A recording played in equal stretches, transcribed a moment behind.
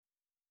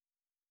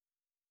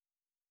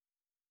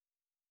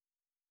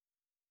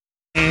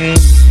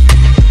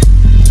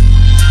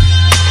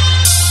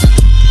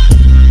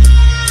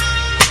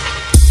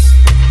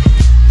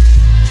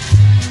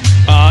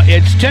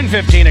It's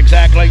 10:15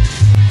 exactly.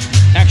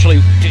 Actually,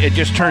 it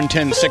just turned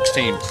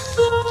 10:16.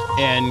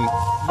 In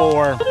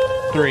 4,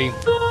 3, 2,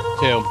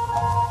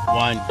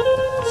 1.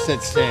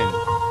 Sits in.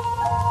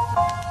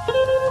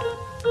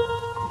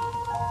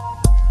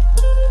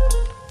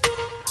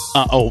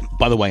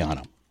 By the way,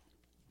 Anna,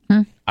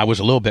 I was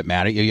a little bit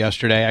mad at you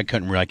yesterday. I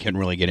couldn't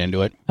really get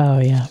into it. Oh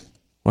yeah.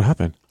 What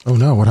happened? Oh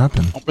no, what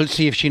happened? Let's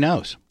see if she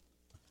knows.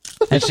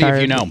 Let's see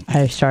if you know.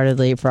 I started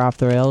late for Off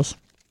the Rails,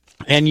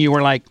 and you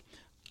were like,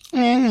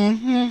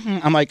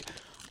 I'm like,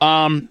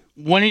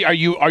 when are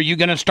you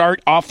gonna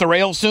start Off the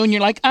Rails soon?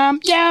 You're like,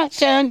 yeah,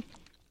 soon.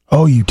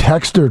 Oh, you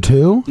text her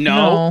too?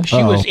 No.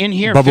 She was in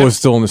here. Bubba was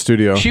still in the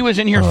studio. She was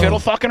in here fiddle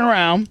fucking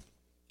around.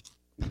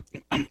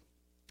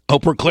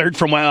 Hope we're cleared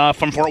from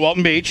Fort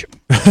Walton Beach.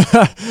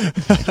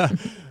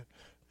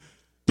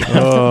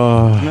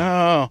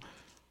 No.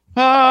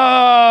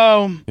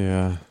 Oh.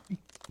 Yeah.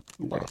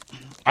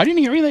 I didn't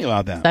hear anything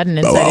about that. Is that an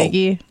inside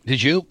Iggy?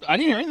 Did you? I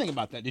didn't hear anything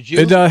about that. Did you?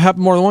 It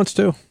happened more than once,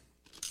 too.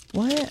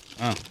 What?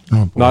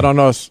 Not on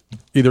us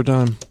either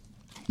time.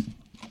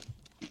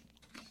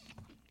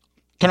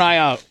 Can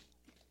I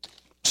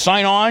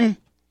sign on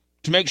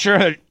to make sure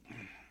that...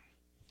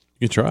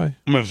 You try.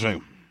 I'm going to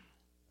see.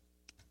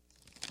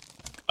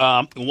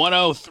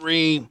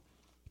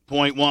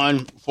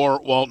 103.1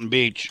 Fort Walton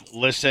Beach.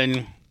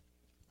 Listen.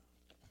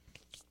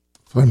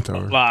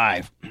 Flamethrower.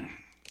 Live.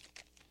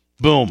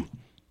 Boom.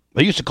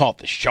 They used to call it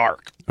the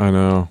shark. I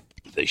know.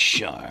 The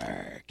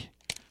shark.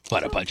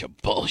 What a bunch of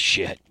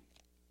bullshit.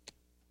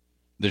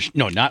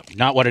 No,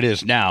 not what it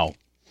is now.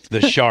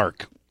 The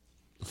shark.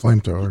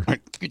 Flamethrower.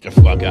 Get the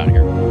fuck out of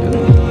here.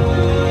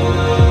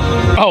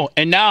 Oh,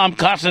 and now I'm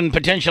cussing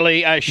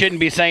potentially. I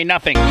shouldn't be saying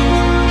nothing.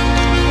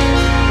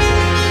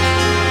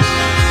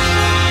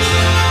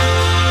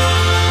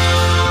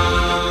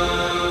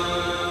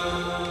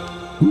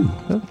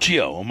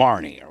 Gio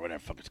Marnie or whatever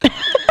the fuck it's called.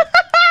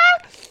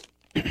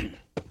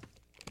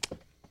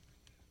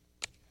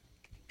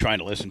 Trying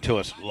to listen to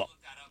us.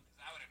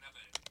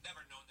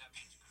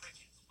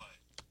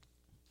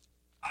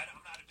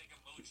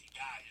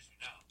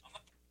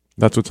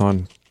 That's what's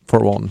on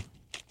Fort Walton.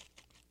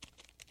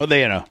 What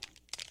they know?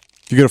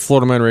 If you go to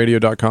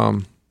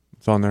FloridaManRadio.com,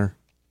 it's on there.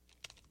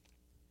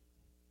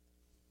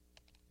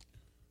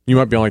 You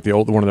might be on like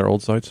one of their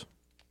old sites.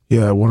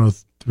 Yeah,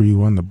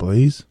 103.1 The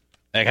Blaze.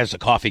 That has the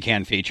coffee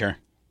can feature.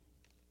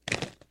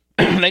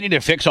 They need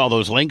to fix all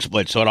those link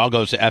splits so it all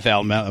goes to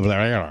FL.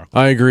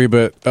 I agree,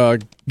 but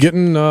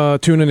getting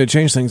TuneIn to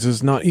change things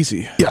is not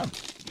easy. Yeah.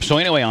 So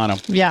anyway, Anna.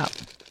 Yeah.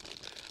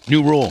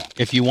 New rule.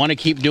 If you want to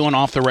keep doing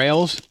Off the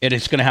Rails, it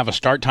is going to have a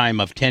start time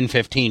of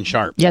 10:15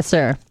 sharp. Yes,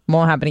 sir.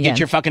 Won't happen again. Get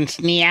your fucking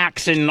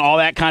snacks and all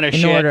that kind of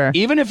shit. In order.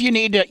 Even if you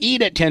need to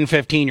eat at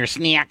 10:15, your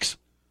snacks.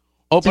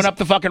 Open up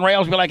the fucking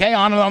rails. Be like, hey,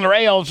 on the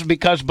rails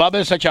because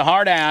Bubba is such a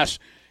hard ass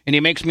and he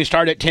makes me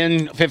start at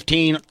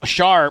 10:15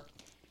 sharp.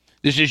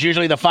 This is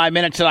usually the 5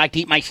 minutes that I like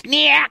to eat my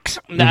snacks.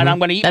 And I'm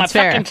going to eat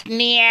fucking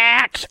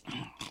snacks.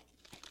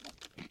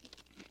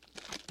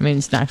 I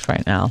mean, snacks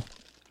right now.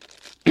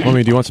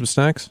 Lemmy, do you want some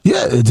snacks?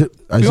 Yeah. You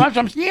want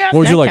some snacks? What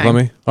would you like,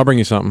 Lemmy? I'll bring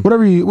you something.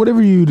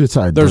 Whatever you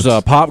decide. There's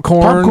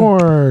popcorn.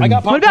 Popcorn. I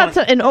got popcorn. What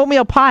about an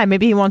oatmeal pie?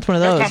 Maybe he wants one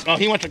of those. Oh,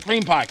 he wants a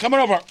cream pie. Coming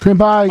over. Cream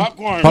pie.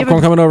 Popcorn.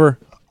 Popcorn coming over.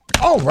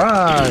 All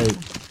right.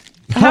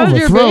 How's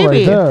your throw baby?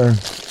 Right there.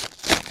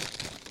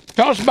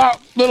 Tell us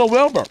about little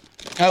Wilbur.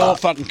 That little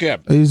fucking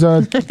kid. He's 2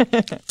 pounds. Look,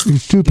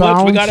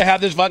 we got to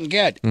have this fucking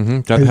kid.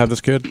 Got to have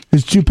this kid.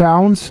 He's 2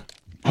 pounds.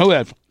 Who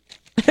is?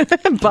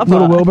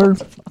 Little Wilbur.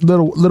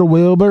 Little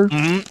Wilbur.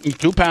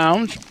 2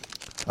 pounds.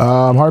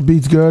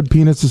 Heartbeat's good.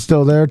 Penis is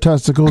still there.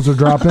 Testicles are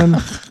dropping.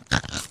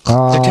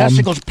 The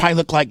testicles probably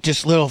look like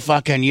just little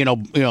fucking,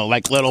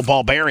 like little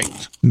ball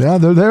bearings. Yeah,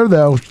 they're there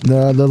though.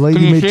 The lady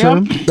Can you made see sure.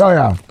 them? Oh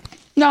yeah.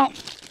 Now,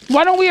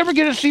 why don't we ever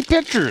get to see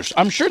pictures?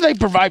 I'm sure they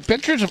provide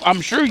pictures.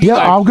 I'm sure you Yeah,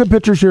 guys... I'll get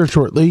pictures here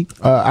shortly.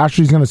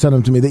 Ashley's going to send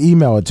them to me. They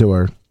email it to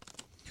her.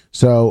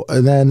 So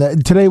and then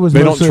today was.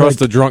 They don't trust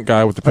the drunk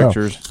guy with the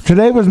pictures.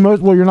 Today was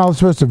well, you're not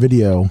supposed to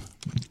video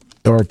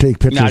or take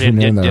pictures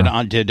when you're in there.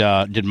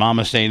 Did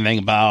Mama say anything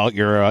about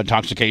your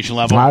intoxication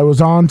level? I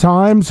was on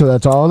time, so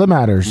that's all that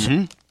matters.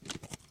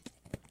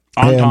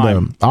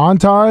 On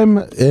time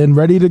and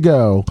ready to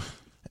go.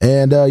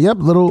 And yep,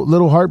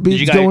 little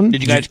heartbeats going.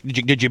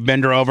 Did you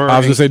bend her over? I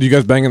was gonna say, do you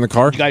guys bang in the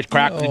car? Did you guys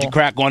crack? Did you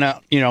crack one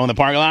out? In the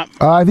parking lot?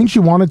 I think she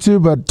wanted to,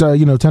 but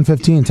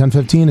 10:15.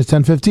 10:15 is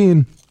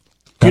 10:15.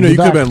 You could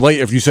have been late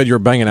if you said you were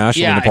banging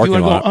Ashley in the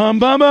parking lot.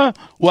 Bubba,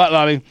 what,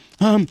 Lobby?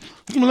 I'm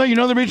gonna let you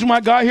know the reason why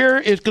I got here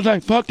is because I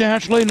fucked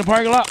Ashley in the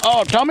parking lot.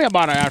 Oh, tell me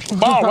about it, Ashley.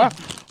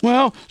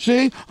 Well,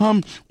 see,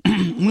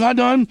 we got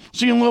done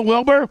seeing little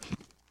Wilbur.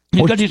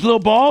 He's got these little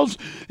balls,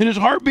 and his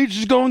heartbeats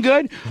is going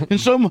good. And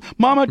so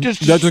Mama That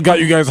just got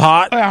you guys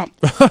hot?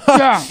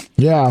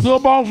 Yeah. Little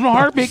balls and a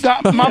heartbeat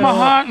got Mama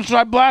hot, and so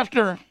I blasted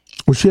her.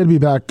 Well, she had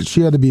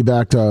to be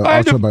back to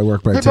also by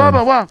work by 10.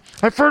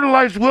 I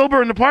fertilized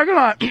Wilbur in the parking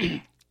lot.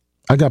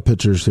 I got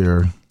pictures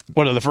here.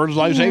 What, of the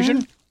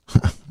fertilization?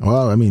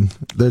 Well, I mean,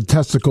 the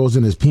testicles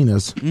in his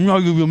penis. No,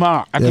 you're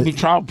not. That could be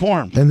child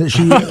porn. And that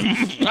she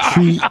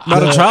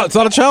Not a child. It's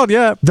not a child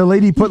yet. the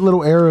lady put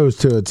little arrows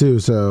to it too.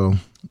 So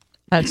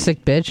That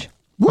sick bitch.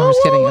 Whoa,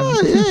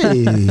 I'm just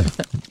kidding. hey.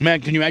 Man,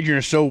 can you imagine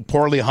you're so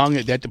poorly hung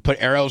that they have to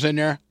put arrows in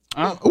there?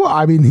 Huh? Well,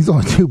 I mean, he's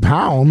only 2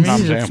 pounds. I'm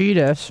He's a saying.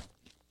 fetus.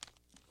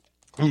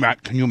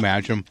 Can you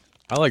imagine?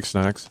 I like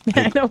snacks.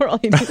 I know we're all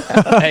eating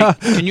that.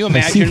 Hey, can you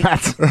imagine?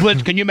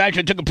 Blitz, can you imagine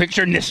I took a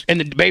picture and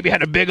the baby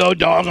had a big old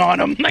dog on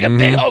him? Like a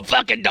big old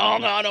fucking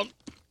dog on him.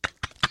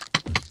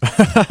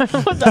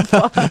 What the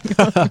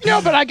fuck?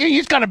 No, but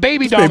he's got a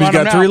baby dog Baby's on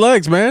him got now. 3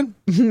 legs, man.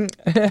 Can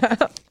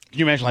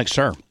you imagine, like,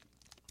 sir,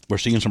 we're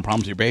seeing some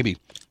problems with your baby.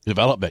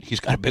 Development.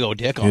 He's got a big old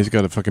dick on him. He's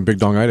got a fucking big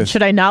dongitis.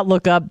 Should I not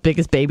look up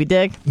biggest baby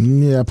dick?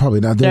 Yeah, probably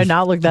not. Did I There's-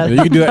 not look that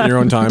Yeah, up? you can do that in your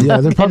own time. Yeah,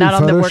 they're probably Not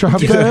on the work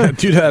photoshopped there.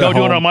 Do that. Don't at do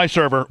it home. on my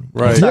server.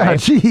 Right. Yeah,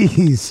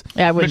 jeez.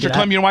 Yeah, I wouldn't do Mr. that.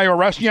 Clem, you know why you're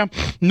arresting you?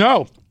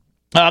 No.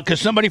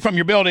 Because somebody from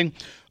your building,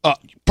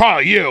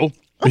 probably you,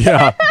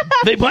 Yeah.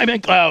 they blame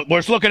it,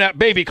 was looking at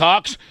baby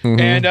cocks,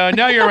 and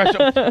now you're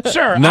arrested.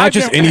 Sir, Not I've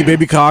just never- any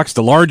baby cocks,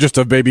 the largest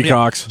of baby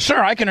cocks.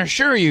 Sir, I can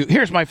assure you,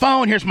 here's my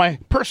phone, here's my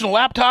personal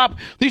laptop,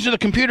 these are the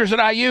computers that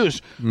I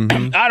use.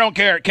 I don't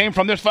care. It came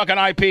from this fucking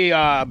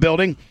IP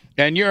building,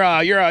 and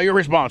you're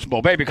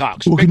responsible. Baby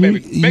cocks. Well, big can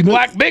baby, you big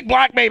know-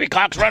 black baby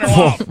cocks running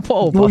along.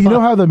 Whoa, Well, you know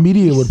how the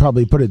media would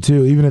probably put it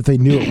too, even if they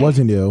knew it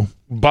wasn't you.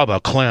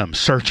 Bubba Clem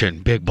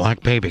searching big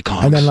black baby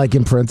cocks. And then, like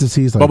in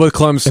parentheses, like Bubba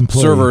Clem's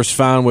employee. servers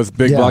found with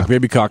big Yeah. black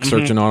baby cocks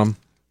searching on them.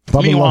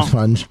 Bubba Meanwhile- Love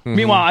Sponge.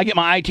 Meanwhile, I get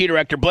my IT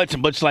director, Blitz,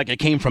 and Blitz like it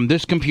came from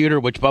this computer,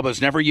 which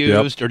Bubba's never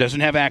used or doesn't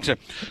have access.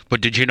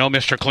 But did you know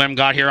Mr. Clem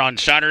got here on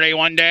Saturday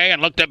one day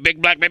and looked at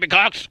big black baby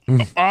cocks?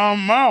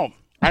 No.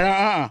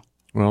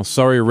 Well,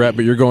 sorry, Rhett,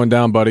 but you're going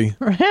down, buddy.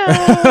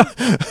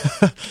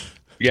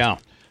 Yeah.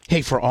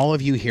 Hey, for all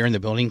of you here in the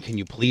building, can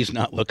you please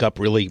not look up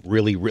really,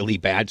 really, really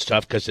bad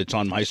stuff because it's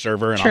on my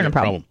server and Sure, I'll no get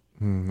problem.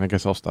 trouble. I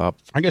guess I'll stop.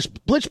 I guess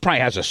Blitz probably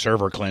has a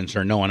server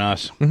cleanser, knowing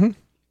us. Can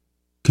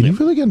you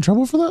really get in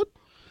trouble for that?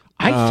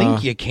 I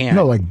think you can.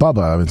 No, like Bubba,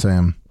 I've been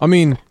saying. I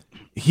mean,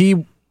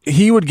 he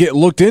would get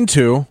looked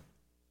into.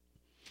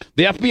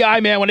 The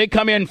FBI, man, when they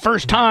come in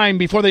first time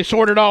before they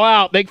sort it all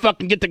out, they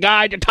fucking get the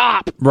guy at the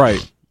top.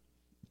 Right.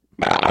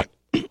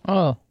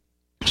 Oh.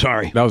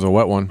 Sorry. That was a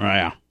wet one. Oh,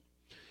 yeah.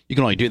 You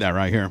can only do that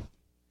right here.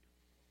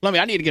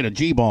 I need to get a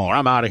G-ball or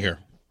I'm out of here.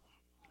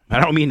 I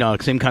don't mean the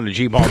same kind of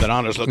G-ball that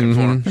Anna's looking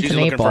for. She's an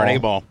looking for an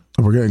A-ball.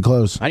 A-ball. We're getting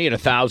close. I need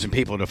 1,000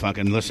 people to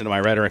fucking listen to my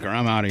rhetoric or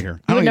I'm out of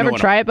here. You would never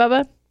try it, Bubba?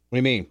 What do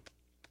you mean?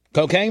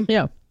 Cocaine?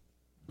 Yeah.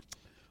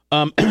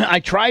 I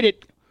tried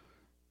it.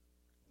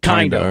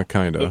 Kinda.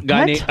 Kinda.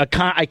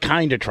 I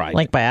kind of tried.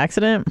 Like by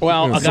accident?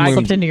 well, a guy. someone-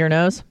 Slipped into your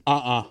nose?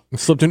 It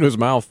slipped into his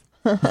mouth.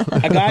 A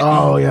guy.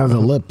 Oh, yeah, the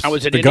lips. I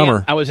was at The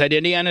gummer. I was at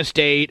Indiana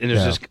State, and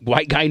there's this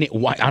white guy.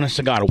 Honest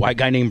to God, a white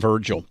guy named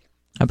Virgil,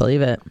 I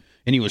believe it.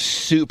 and he was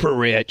super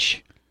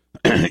rich.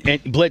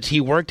 And Blitz, he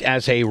worked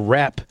as a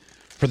rep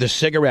for the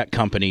cigarette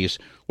companies,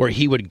 where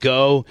he would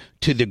go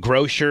to the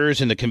grocers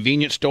and the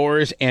convenience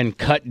stores and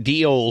cut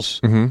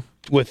deals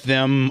with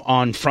them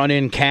on front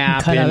end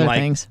cap Cut and other like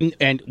things.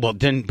 and well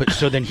then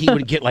then he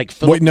would get like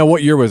Wait, now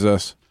what year was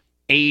this?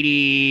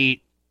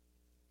 86.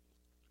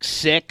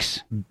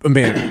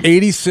 Man,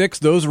 86,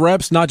 those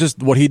reps, not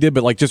just what he did,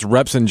 but like just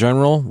reps in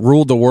general,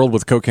 ruled the world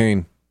with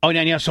cocaine. Oh,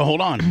 yeah. So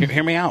hold on.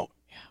 Hear me out.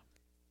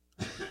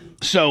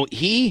 So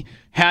he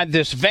had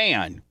this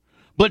van.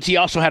 Blitz, he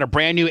also had a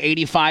brand new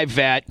 85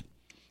 Vet.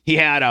 He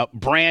had a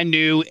brand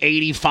new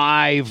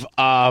 85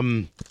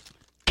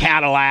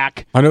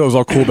 Cadillac. I know that was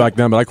all cool back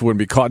then, but I wouldn't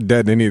be caught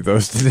dead in any of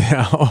those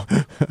now.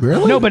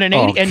 Really? No, but in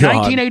Oh,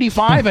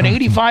 1985, an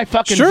 85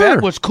 fucking Sure.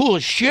 Vet was cool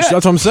as shit. That's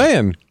what I'm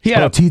saying. He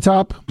had Oh, a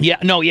T-top? he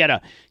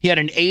had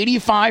an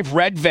 85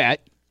 red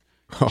Vet.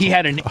 He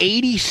had an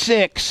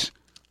 86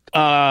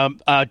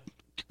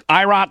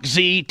 IROC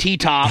Z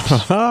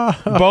T-tops,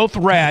 both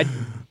red.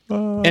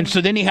 And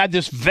so then he had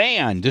this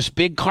van, this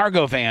big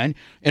cargo van,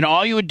 and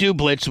all you would do,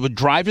 Blitz, would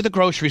drive to the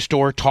grocery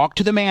store, talk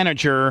to the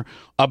manager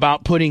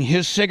about putting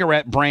his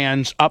cigarette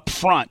brands up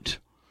front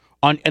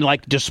on and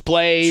like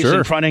displays Sure.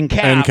 in front end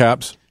cap. End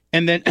caps.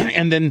 And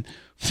then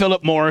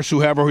Philip Morris,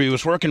 whoever he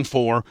was working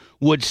for,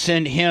 would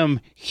send him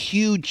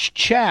huge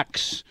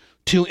checks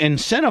to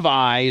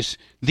incentivize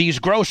these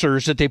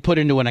grocers that they put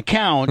into an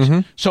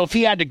account. So if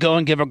he had to go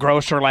and give a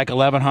grocer like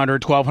 $1,100,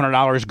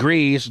 $1,200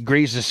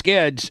 grease the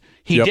skids,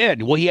 he Yep.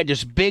 did. Well, he had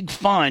this big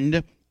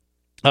fund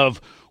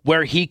of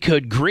where he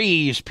could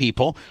grease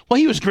people. Well,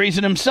 he was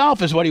greasing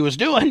himself is what he was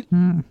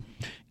doing.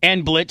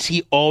 And Blitz,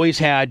 he always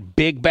had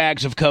big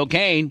bags of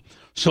cocaine.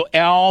 So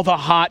all the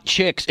hot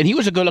chicks, and he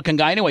was a good-looking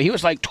guy anyway. He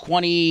was like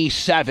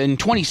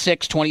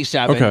 26,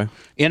 27, Okay.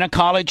 in a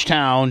college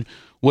town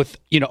with,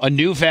 a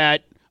new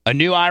Vet, a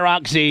new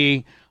IROC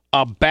Z,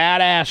 a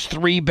badass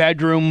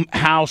 3-bedroom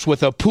house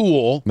with a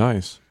pool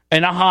Nice.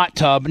 and a hot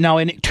tub. Now,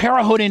 in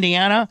Terre Haute,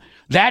 Indiana,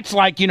 that's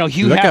like, Hugh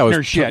That guy was,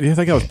 Hefner shit. yeah,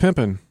 that guy was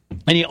pimping.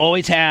 And he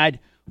always had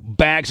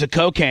bags of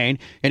cocaine,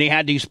 and he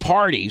had these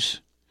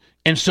parties.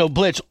 And so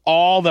Blitz,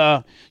 all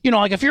the,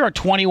 like if you're a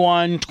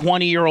 21,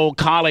 20-year-old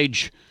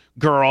college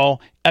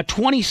girl, a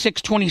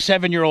 26,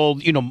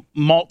 27-year-old,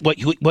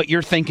 what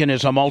you're thinking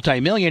is a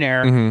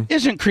multimillionaire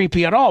isn't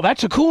creepy at all.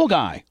 That's a cool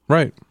guy.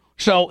 Right.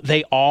 So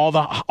all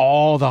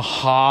the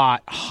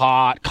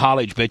hot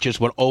college bitches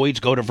would always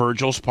go to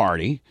Virgil's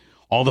party,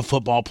 all the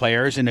football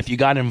players, and if you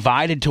got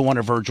invited to one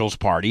of Virgil's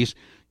parties,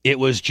 it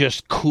was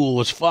just cool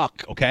as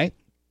fuck, okay?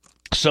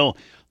 So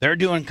they're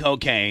doing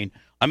cocaine.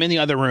 I'm in the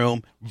other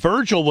room.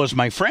 Virgil was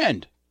my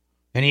friend.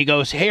 And he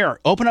goes, here,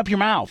 open up your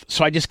mouth.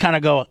 So I just kind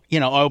of go,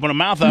 open a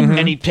mouth up,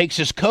 and he takes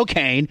his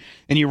cocaine,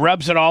 and he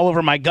rubs it all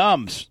over my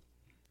gums.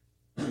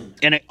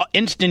 And it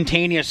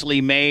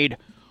instantaneously made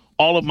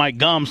all of my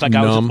gums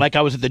like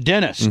I was at the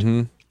dentist.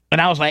 And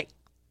I was like,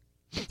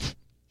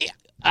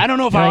 I don't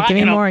know if give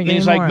me more,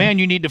 he's like, man,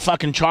 you need to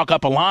fucking chalk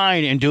up a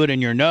line and do it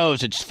in your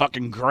nose. It's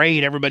fucking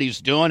great.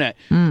 Everybody's doing it.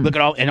 Look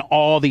at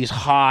all these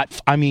hot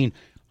fucking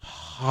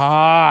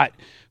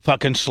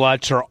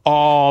sluts are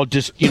all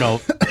just,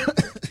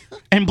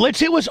 and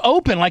Blitz, it was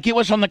open, like it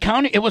was on the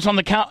counter. It was on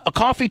a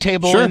coffee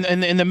table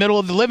in the middle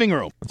of the living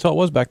room. That's how it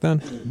was back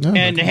then.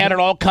 And they had it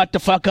all cut the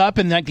fuck up,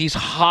 and like these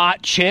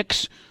hot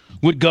chicks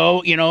would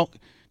go,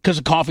 because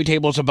the coffee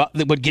table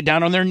they would get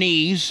down on their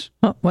knees.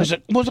 Because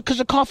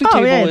the coffee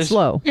table it's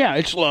low. Yeah,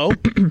 it's low,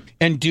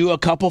 and do a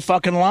couple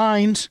fucking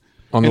lines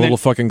on the little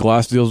fucking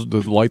glass deals,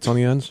 the lights on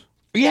the ends.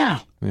 Yeah.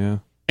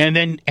 And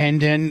then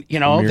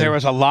there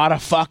was a lot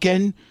of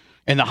fucking,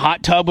 and the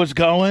hot tub was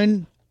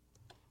going.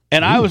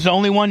 And I was the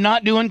only one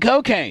not doing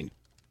cocaine.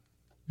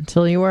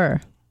 Until you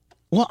were.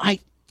 Well, I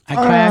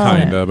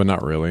kind of, but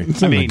not really.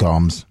 It's in the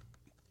gums.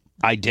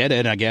 I did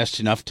it, I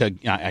guess, enough to.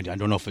 I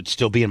don't know if it'd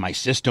still be in my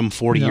system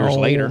 40 years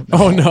later.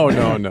 Oh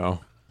no.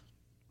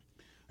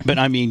 But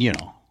I mean,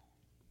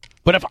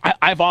 But if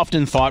I've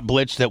often thought,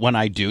 Blitz, that when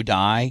I do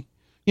die,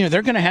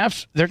 they're gonna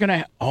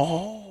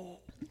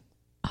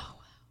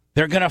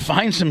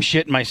find some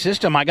shit in my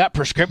system. I got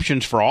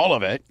prescriptions for all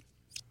of it,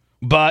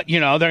 but they're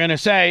gonna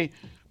say,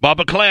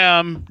 Bubba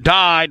Clem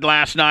died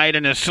last night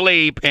in his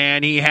sleep,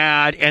 and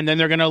then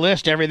they're going to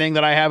list everything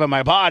that I have in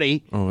my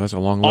body. Oh, that's a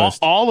long list.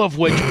 All of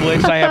which,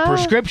 Blitz, I have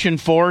prescription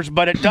for,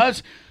 but it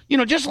does,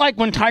 just like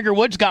when Tiger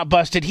Woods got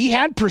busted, he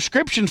had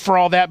prescriptions for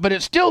all that, but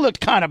it still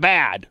looked kind of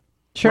bad.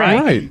 Sure.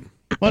 Right.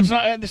 Well, it's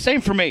not the same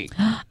for me.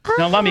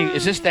 Now, let me,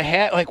 is this the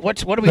head? Like, what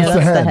do we That's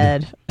look? the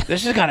head.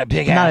 This has got a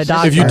big Not ass. a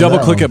doctor. If you double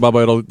click it,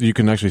 Bubba, you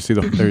can actually see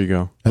there you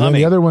go. And then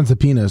the other one's the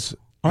penis.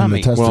 And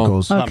the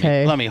testicles.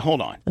 Okay. Let me hold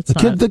on.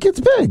 The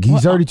kid's big.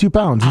 He's already 2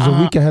 pounds. He's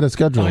a week ahead of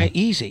schedule. Okay,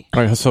 easy.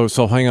 All right, so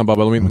hang on,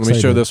 Bubba. Let me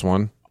show this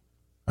one.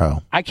 Oh,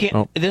 I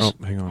can't.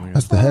 Hang on.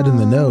 that's the head and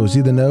the nose. See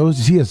the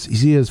nose? You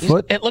see his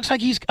foot? It looks like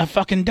he's a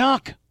fucking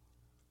duck.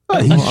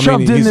 He's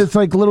shoved in this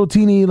like little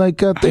teeny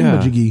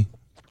thingamajiggy.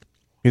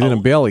 He's in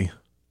a belly.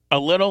 A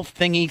little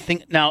thingy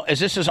thing. Now, is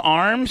this his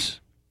arms?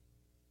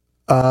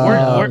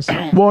 Well, no, Is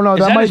that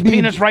that might his be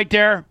penis right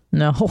there?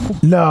 No.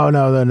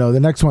 No. The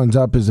next one's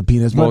up is a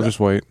penis. Well, just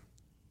wait.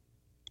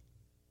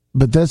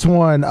 But this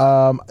one,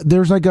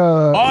 there's like a.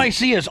 All I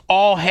see is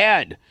all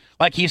head.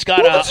 Like he's got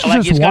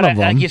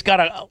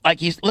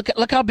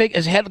look how big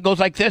his head goes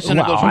like this, and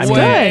it goes That's way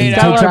good. He's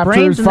got a down. lot of after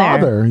brains his in there.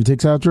 father. He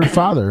takes after his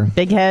father.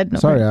 Big head. No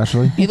Sorry, brain.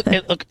 Ashley.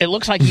 It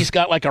looks like he's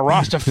got like a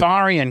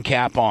Rastafarian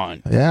cap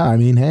on. Yeah, I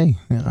mean, hey,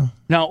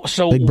 No,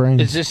 so Big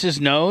brains. is this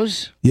his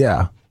nose?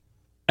 yeah.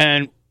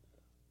 And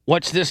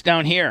what's this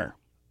down here?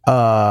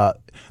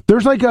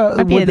 There's like a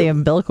Might be the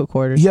umbilical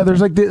cord. yeah.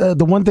 There's like the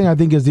one thing I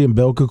think is the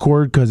umbilical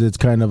cord because it's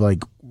kind of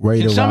like right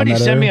Can around somebody that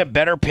send me area. a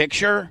better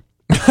picture?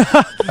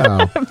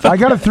 I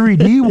got a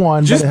 3D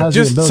one. Just but it has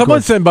the umbilical someone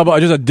cord. send Bubba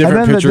just a different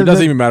And then picture. It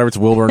doesn't even matter if it's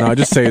Wilbur or not.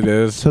 Just say it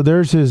is. So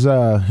there's his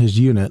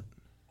unit,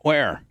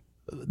 Where?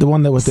 the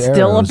one that with the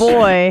Still arrows. a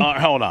boy.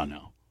 Hold on now.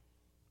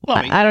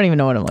 Let me, I don't even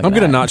know what I'm looking I'm at.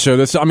 gonna not show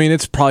this. I mean,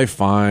 it's probably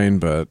fine,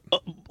 but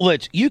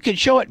Blitz, you can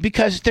show it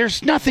because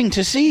there's nothing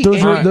to see.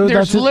 Those are- there's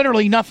that's it.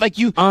 literally nothing. Like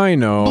you, I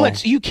know.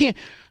 Blitz, you can't.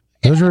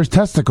 Those are his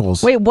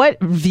testicles. Wait, what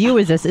view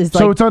is this? Is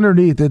like So it's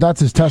underneath. That's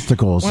his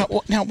testicles.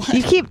 Well, now what?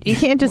 you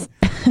can't just.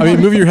 I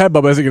mean, move your head,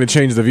 Bubba. Isn't going to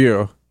change the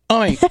view.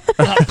 Is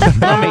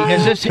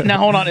this now?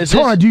 Hold on. Is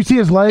Hold on. this Do you see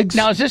his legs?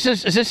 now? Is this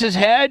his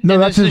head? No,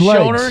 and that's this his his legs.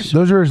 shoulders?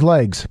 Those are his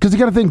legs. Because you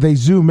got to think they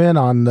zoom in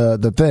on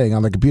the thing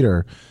on the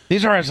computer.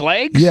 These are his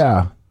legs.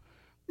 Yeah.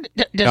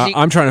 Does he?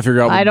 I'm trying to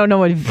figure out. I don't know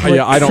what.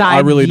 Yeah, I don't. I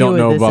side really view don't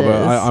know, this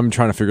Bubba. is. I'm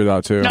trying to figure that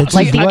out too. No, It's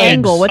like his the legs.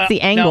 angle. What's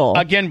the angle?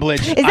 No, again,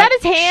 Blitz. Is that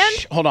his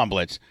hand? Hold on,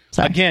 Blitz.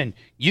 Sorry. Again,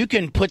 you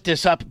can put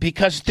this up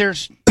because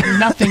there's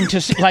nothing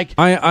to see. Like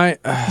I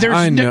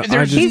know.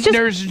 He's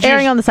just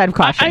erring on the side of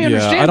caution. I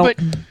understand, I don't-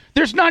 but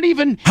there's not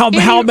even how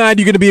mad are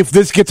you going to be if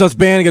this gets us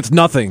banned and gets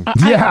nothing?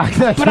 Yeah.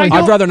 That's but I like-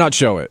 don't- I'd rather not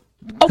show it.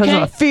 Because Okay.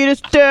 of a fetus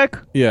dick.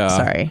 Yeah.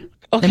 Sorry.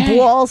 Okay. And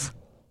balls.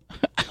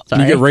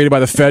 You get raided by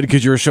the Fed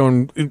because you were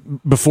showing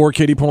before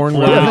kitty porn.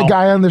 Wow. Yeah, the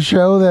guy on the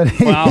show that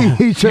Wow.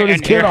 he showed his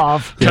And kid here,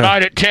 off.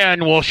 Tonight at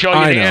 10, we'll show you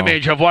I the know.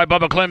 image of why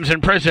Bubba Clem's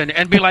in prison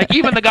and be like,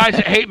 even the guys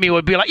that hate me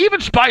would be like,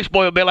 even Spice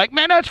Boy would be like,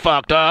 man, that's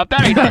fucked up.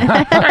 That ain't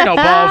no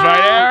balls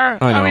right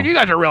there. I know. mean, you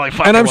guys are really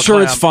fucking. And I'm with sure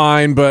Clem. it's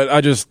fine, but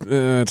I just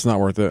it's not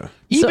worth it.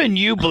 Even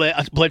you,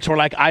 Blitz, were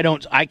like,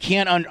 I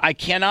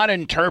cannot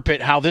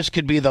interpret how this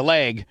could be the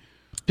leg.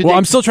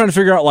 I'm still trying to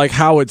figure out like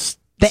how it's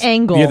the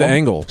angle. Yeah, the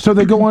angle. So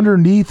they go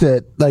underneath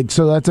it, like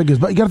so. That's like his.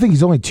 But you got to think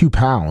he's only 2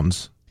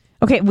 pounds.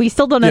 Okay, we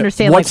still don't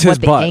understand what's like his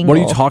what butt? the angle. What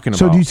are you talking about?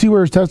 So do you see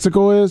where his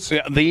testicle is?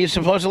 These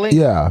supposedly?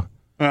 Yeah.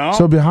 Oh.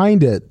 So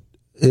behind it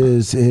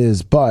is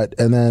his butt,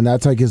 and then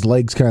that's like his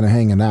legs kind of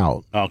hanging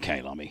out.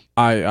 Okay, let me.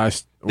 I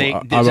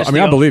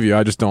believe you.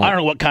 I just don't. I don't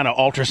know what kind of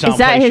ultrasound Is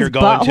that place his you're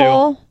going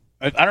butthole? to.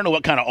 I don't know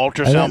what kind of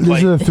ultrasound This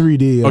place. is a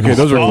 3D. Okay,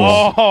 those are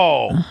cool.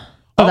 Oh.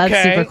 Oh, that's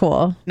okay. super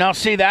cool. Now,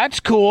 see, that's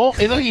cool.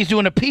 Look, he's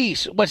doing a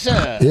piece. What's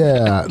that?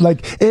 Yeah,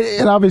 like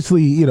it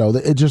obviously,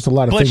 it's just a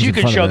lot of Blitz, things. you in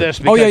can front show of it. this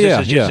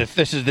because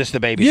this is the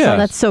baby. Yeah. Oh,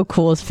 that's so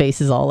cool. His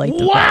face is all like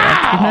developed.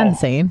 Wow. Isn't that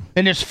insane?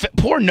 And his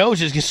poor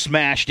nose is just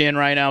smashed in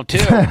right now, too.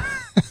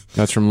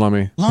 That's from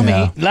Lummy.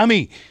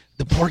 Lummy.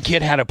 The poor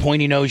kid had a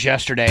pointy nose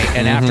yesterday,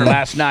 and after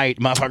last night,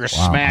 motherfucker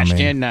smashed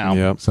in now.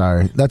 Yep.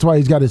 Sorry, that's why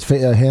he's got his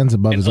hands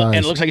above his eyes.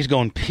 And it looks like he's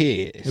going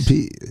piss.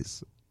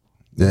 Peace.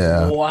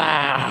 Yeah.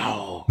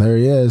 Wow. There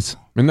he is.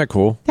 Isn't that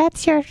cool?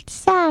 That's your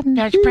son.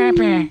 That's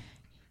Papa.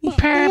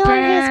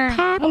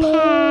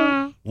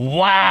 Papa.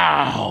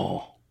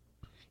 Wow.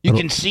 You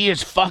can see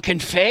his fucking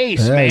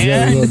face, Yeah, he's got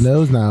a man. little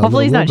nose now.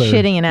 Hopefully he's not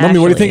shitting in Ashley. Lummy,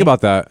 what do you think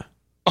about that?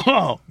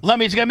 Oh,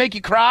 Lummy's going to make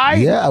you cry?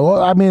 Yeah,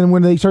 well, I mean,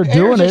 when they start Here's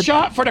doing a it,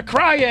 shot for the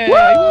crying.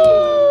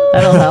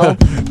 That'll help.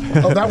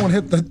 that one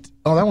hit the.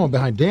 Oh, that one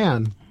behind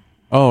Dan.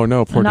 Oh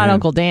no, poor Not Dan.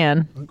 Uncle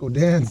Dan. Uncle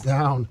Dan's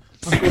down.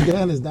 Uncle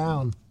Dan is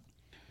down.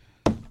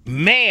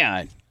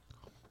 Man.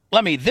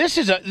 Lummy, this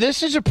is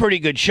a pretty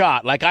good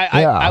shot. Like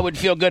I would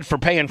feel good for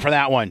paying for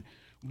that one.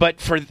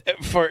 But for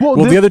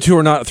Well, the other two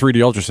are not 3D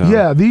ultrasound.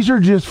 Yeah, these are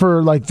just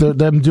for like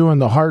them doing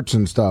the hearts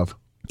and stuff.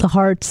 The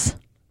hearts.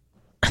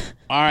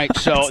 all right,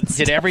 so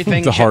did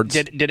everything The hearts.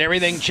 did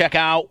everything check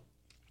out?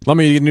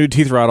 Lummy, you get a new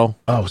teeth rattle.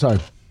 Oh, sorry.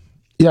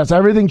 Yes,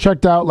 everything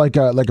checked out like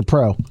a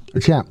pro, a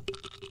champ.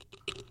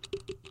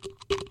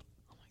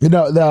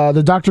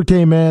 The doctor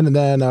came in and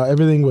then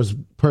everything was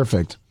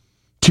perfect.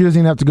 She doesn't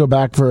even have to go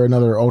back for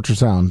another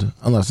ultrasound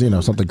unless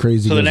something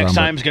crazy. So the goes next on,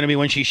 but- time's going to be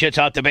when she shits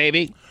out the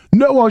baby?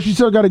 No, well, she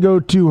still got to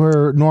go to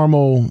her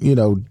normal,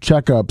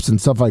 checkups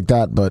and stuff like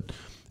that. But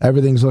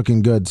everything's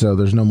looking good, so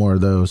there's no more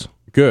of those.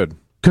 Good.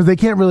 Because they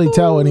can't really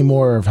tell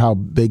anymore of how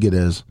big it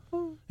is.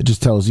 It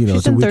just tells She's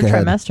it's a in week third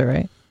ahead. trimester,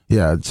 right?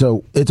 Yeah,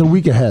 so it's a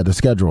week ahead of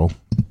schedule,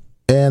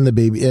 and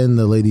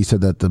the lady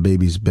said that the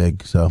baby's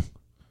big. So,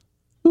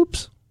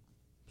 oops.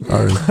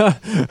 Sorry.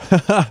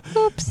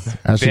 Oops.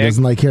 Ashley Big?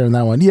 doesn't like hearing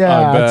that one. I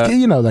Yeah,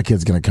 bet. that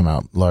kid's gonna come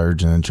out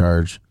large and in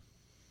charge.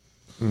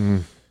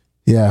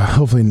 Yeah,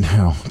 hopefully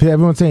no.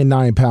 Everyone's saying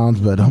 9 pounds,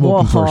 but I'm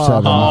hoping for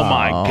 7. Oh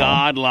my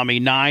God, Lummy,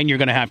 9. You're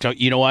going to have to.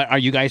 You know what? Are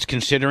you guys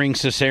considering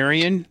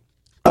cesarean?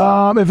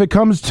 If it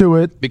comes to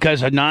it,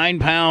 Because a 9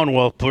 pound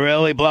will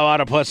really blow out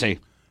a pussy.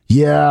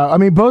 yeah. I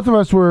mean, both of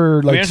us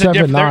were like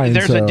 7, 9.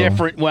 There's so. a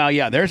different. Well,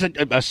 yeah. There's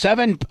a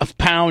 7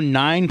 pound,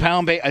 9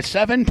 pound baby. A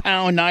 7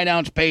 pound, 9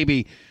 ounce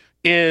baby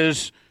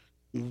is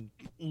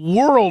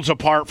worlds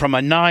apart from a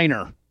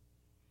 9er.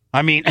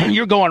 I mean,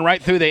 you're going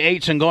right through the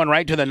 8s and going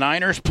right to the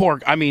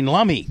 9ers.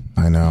 Lummy.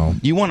 I know.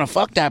 You want to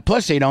fuck that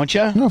pussy, don't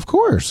you? No, of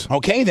course.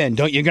 Okay, then.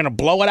 You're going to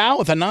blow it out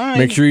with a 9?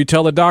 Make sure you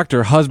tell the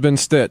doctor, husband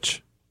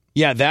stitch.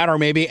 Yeah, that or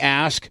maybe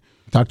ask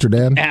Dr.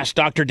 Dan?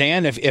 Dr.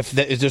 Dan if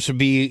this would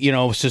be,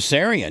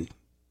 cesarean.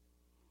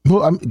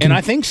 Well, And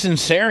I think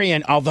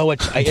cesarean, although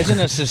isn't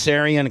a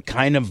cesarean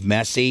kind of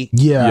messy?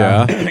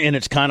 yeah. And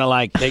it's kind of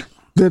like They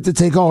have to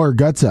take all her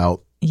guts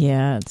out.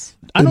 Yeah, it's.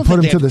 I don't and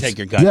think they have to to take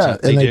your guts Yeah,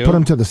 out. and they do? put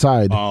them to the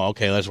side. Oh,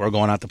 okay. We're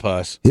going out the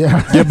puss.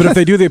 Yeah. Yeah, but if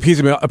they do the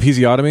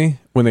episiotomy,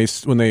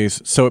 when they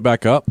sew it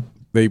back up,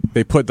 they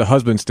put the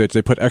husband stitch.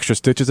 They put extra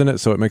stitches in it,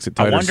 so it makes it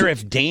I tighter. wonder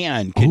if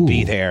Dan could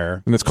be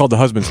there. And it's called the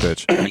husband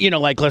stitch.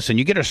 Listen,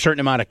 you get a certain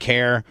amount of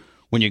care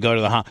when you go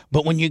to the hospital,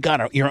 but when you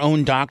got your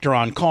own doctor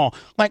on call,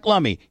 like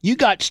Lummy, you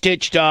got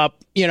stitched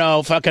up,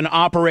 fucking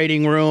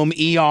operating room,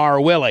 ER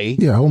Willie.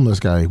 Yeah,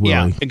 homeless guy, Willie.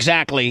 Yeah,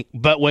 exactly.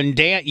 But when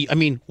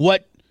Dan,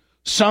 what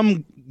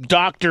some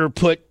doctor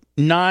put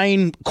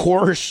 9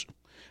 course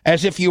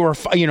as if you were,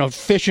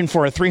 fishing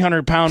for a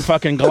 300-pound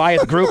fucking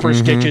Goliath grouper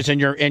stitches in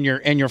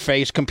your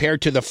face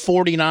compared to the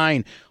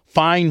 49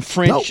 fine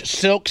French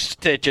silk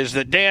stitches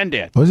that Dan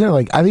did. Wasn't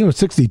it I think it was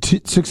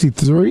 62,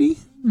 63?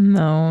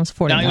 No, it's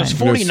 49. Now it was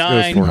 49.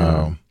 It was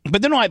 49.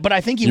 But then but I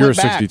think he You're went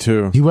back.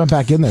 62. He went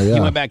back in there, yeah. He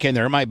went back in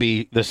there. It might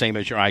be the same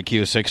as your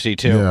IQ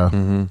 62. Yeah.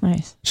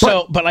 Nice.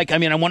 So, but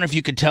I wonder if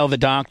you could tell the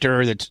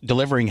doctor that's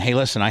delivering, hey,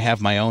 listen, I have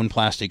my own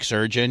plastic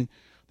surgeon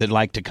that'd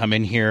like to come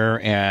in here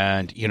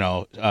and,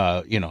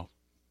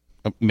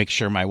 make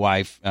sure my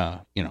wife,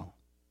 got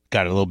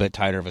a little bit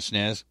tighter of a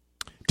sniz.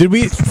 Did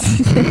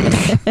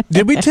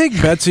we take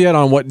bets yet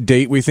on what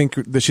date we think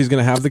that she's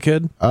going to have the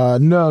kid?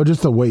 No,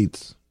 just the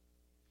weights.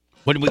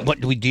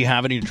 Do you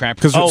have any trap?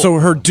 Because so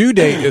her due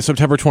date is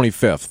September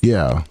 25th.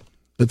 Yeah.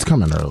 It's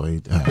coming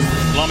early.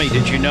 Lummy,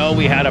 did you know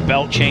we had a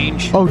belt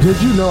change? Oh,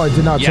 did you know? I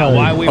did not tell you.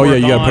 Why we Oh, were yeah,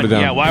 you gone. gotta put it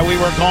down. Yeah, why we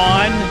were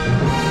gone.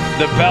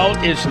 The belt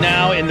is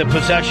now in the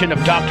possession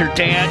of Dr.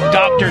 Dan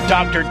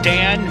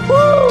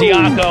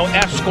Diaco,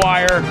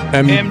 Esquire,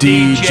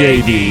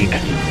 MD-JD.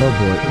 Oh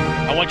boy.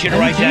 I want you to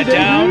write that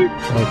down.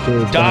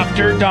 Okay,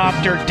 Dr.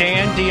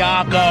 Dan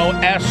Diaco,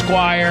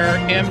 Esquire,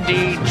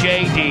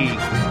 MD-JD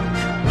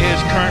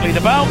is currently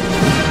the belt.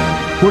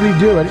 What do you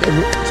do?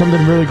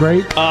 Something really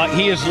great?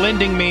 He is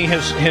lending me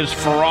his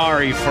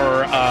Ferrari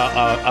for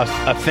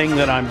a thing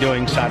that I'm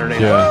doing Saturday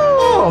night. Yeah.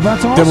 Oh,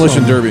 that's awesome.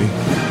 Demolition Derby.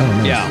 Oh,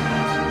 nice. Yeah.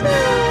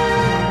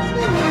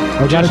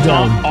 I got Just it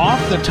down.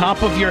 off the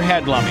top of your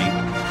head, Lummy,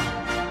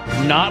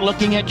 not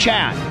looking at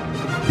chat.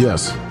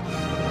 Yes.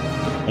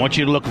 I want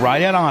you to look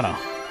right at Anna.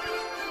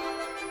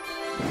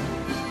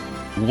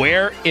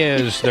 Where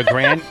is the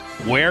Grand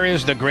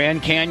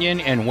Canyon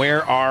and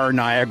where are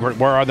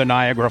the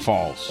Niagara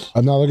Falls?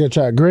 I'm not looking at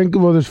chat.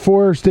 Well, there's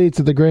 4 states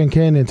that the Grand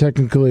Canyon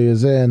technically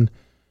is in.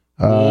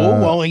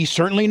 Well, he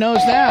certainly knows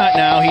that.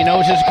 Now he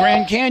knows his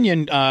Grand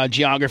Canyon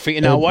geography.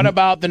 Now, what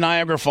about the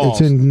Niagara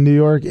Falls? It's in New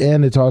York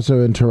and it's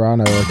also in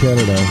Toronto,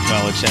 Canada.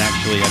 Well, it's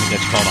actually, I think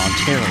it's called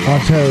Ontario.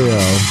 Ontario.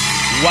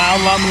 Wow,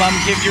 Lum,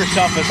 give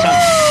yourself a son.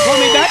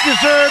 Lummy, that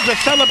deserves a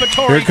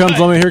celebratory. Here it comes,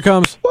 Lummy. Here it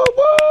comes. Woo,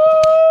 woo.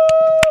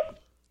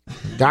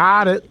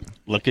 Got it.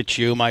 Look at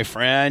you, my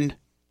friend.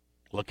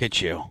 Look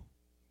at you.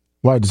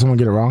 Why, did someone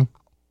get it wrong?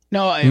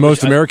 No,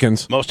 Most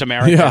Americans. Most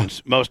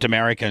Americans. Most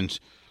Americans.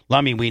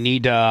 Lummy, we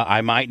need.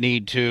 I might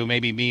need to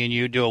maybe me and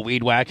you do a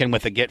weed whacking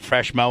with a get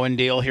fresh mowing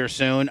deal here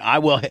soon. I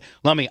will,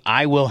 Lummy.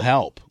 I will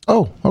help.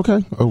 Oh,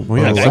 okay. Oh,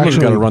 Well, yeah, someone's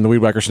got to run the weed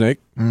whacker snake.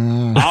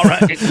 All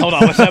right, hold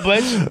on. What's that,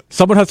 Blitz?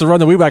 Someone has to run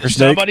the weed whacker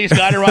snake. Somebody's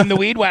got to run the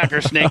weed whacker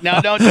snake. Now,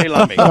 don't they,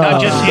 Lummy?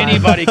 Not just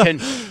anybody can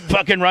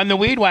fucking run the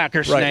weed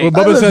whacker snake.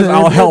 Well, Bubba says,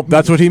 "I'll help."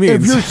 That's what he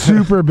means. If you're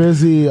super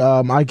busy,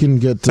 I can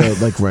get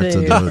like Rex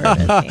to do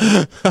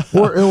it,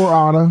 or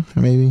Anna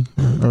maybe.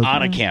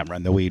 Anna can't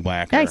run the weed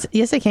whacker.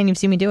 Yes, I can. You've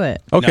seen me do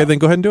it. Okay, then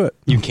go ahead and do it.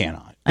 You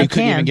cannot. I You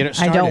couldn't can. even get it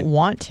I started. don't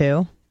want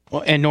to.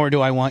 Well, and nor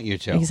do I want you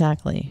to.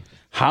 Exactly.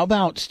 How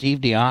about Steve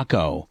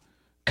Diaco,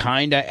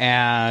 kind of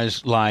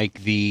as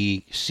like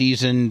the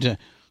seasoned,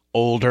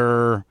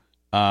 older,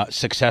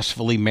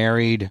 successfully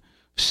married,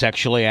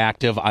 sexually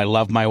active? I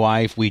love my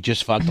wife. We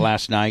just fucked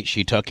last night.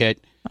 She took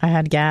it. I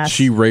had gas.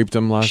 She raped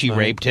him last night. She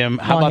raped him.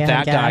 How Oh, about yeah,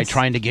 that guy gas.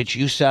 trying to get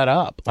you set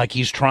up? Like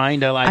he's trying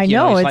to like. I you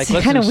know, he's it's like,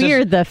 "Listen, kind of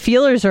weird. The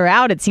feelers are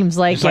out. It seems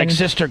like. It's like and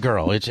Sister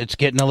Girl. It's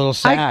getting a little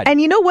sad.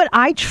 and you know what?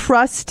 I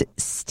trust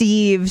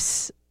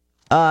Steve's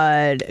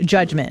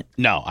judgment.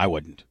 No, I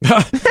wouldn't.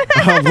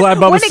 I'm glad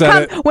Bubba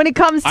said it. When it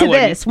comes I to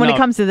wouldn't. this, when No, it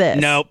comes to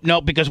this,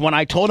 No, because when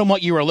I told him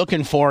what you were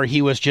looking for,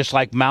 he was just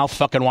like mouth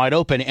fucking wide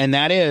open, and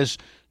that is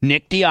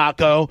Nick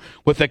Diaco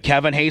with a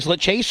Kevin Hazlett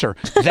chaser.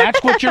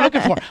 That's what you're looking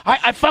for.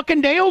 I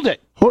fucking nailed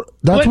it.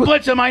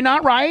 Blitz, am I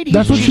not right?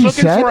 That's what She's she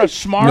looking said? for a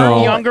smart,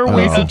 No. younger I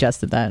woman.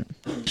 suggested that.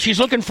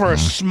 She's looking for a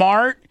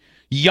smart,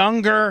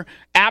 younger,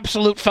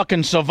 absolute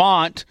fucking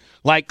savant,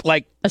 like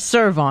A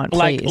servant,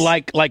 please.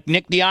 like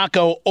Nick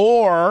Diaco,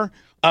 or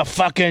a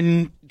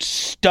fucking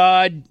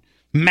stud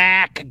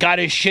Mac, got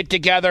his shit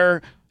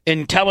together,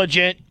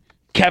 intelligent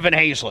Kevin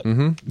Hazlett.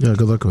 Yeah,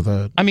 good luck with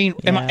that. I mean,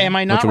 am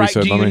I not That's what we right?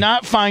 said, Do you Lummy.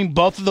 not find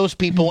both of those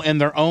people in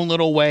their own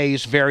little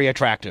ways very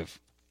attractive?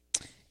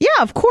 Yeah,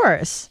 of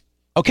course.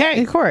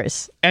 Okay. Of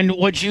course. And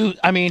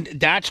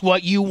that's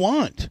what you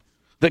want.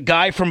 The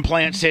guy from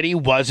Plant City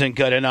wasn't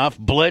good enough.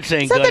 Blitz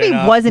ain't It's not good that he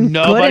enough. wasn't good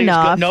Nobody's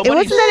enough. It nobody's-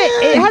 wasn't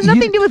that it has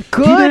nothing to do with He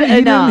good didn't-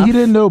 enough. He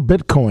didn't know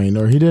Bitcoin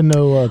or he didn't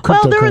know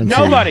cryptocurrency.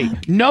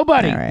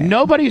 Nobody. All right.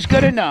 Nobody's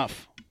good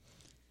enough.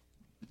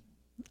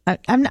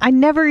 I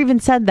never even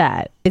said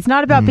that. It's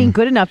not about being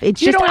good enough.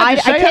 It's You just don't have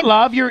to say I it, can't.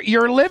 love.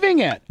 You're living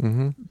it.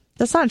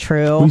 That's not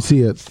true. We see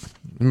it.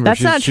 Remember, That's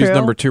she's, not she's true.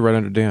 number 2 right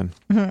under Dan.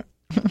 Yeah.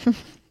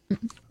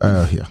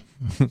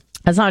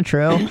 That's not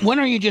true. When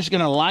are you just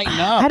going to lighten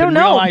up I don't and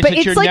know, realize but that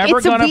it's you're like- never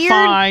it's a going to weird-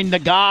 find the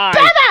guy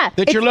Bubba!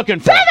 that you're It's- looking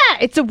for? Bubba!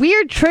 It's a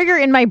weird trigger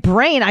in my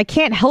brain. I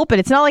can't help it.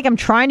 It's not like I'm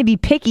trying to be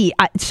picky.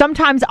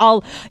 Sometimes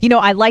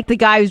I like the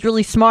guy who's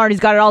really smart.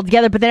 He's got it all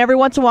together. But then every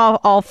once in a while,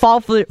 I'll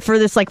fall for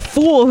this like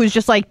fool who's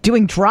just like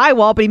doing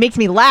drywall, but he makes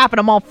me laugh, and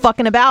I'm all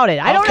fucking about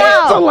it. I don't Okay. know.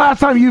 That's the last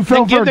time you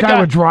fell for a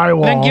guy with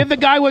drywall. Then give the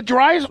guy with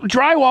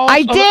drywall.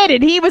 I did,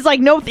 and he was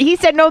like, no. He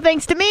said no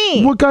thanks to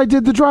me. What guy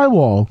did the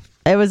drywall?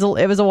 It was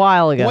a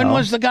while ago. When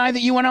was the guy that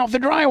you went out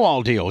with the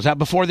drywall deal? Was that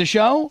before the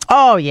show?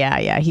 Oh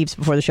yeah, heaps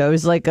before the show. It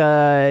was like the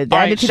All end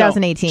right, of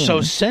 2018.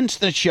 So since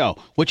the show,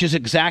 which is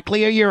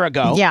exactly a year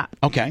ago. Yeah.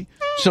 Okay.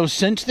 So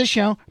since the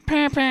show,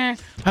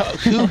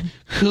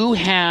 who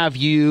have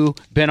you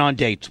been on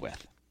dates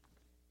with?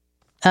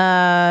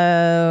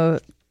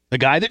 The The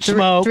guy that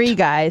smoked. 3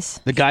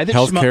 guys. The guy that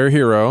smoked. Healthcare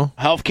hero.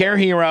 Healthcare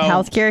hero.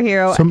 Healthcare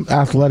hero, Some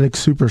athletic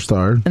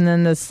superstar. and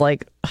then this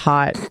like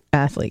hot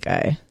athlete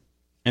guy.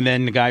 And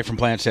then the guy from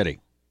Plant City.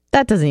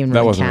 That doesn't even That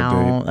really wasn't a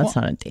count. date. That's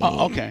not a date.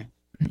 Oh, okay.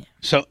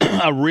 So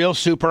a real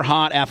super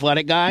hot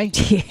athletic guy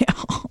Yeah.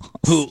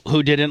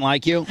 who didn't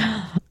like you?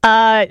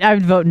 I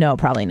would vote no,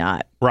 probably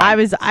not.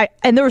 Right.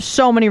 And there were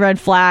so many red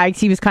flags.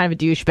 He was kind of a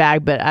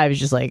douchebag, but I was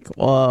just like,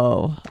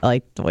 whoa, I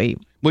like the way.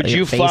 Would like, you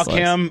his face fuck looks.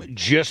 him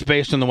just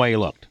based on the way he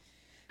looked?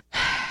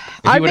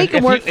 I'd make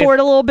him work for it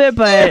a little bit,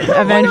 but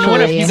eventually.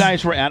 What if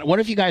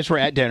you guys were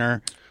at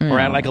dinner or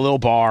at like a little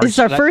bar? Is this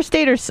our first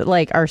date or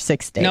like our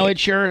sixth date? No,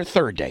 it's your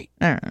third date.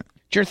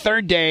 It's your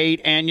third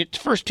date, and your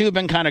first two have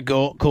been kind of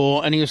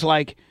cool. And he was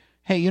like,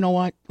 "Hey, you know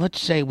what? Let's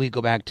say we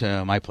go back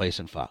to my place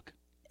and fuck."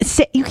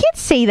 You can't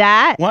say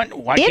that. What?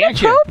 Why can't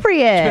you?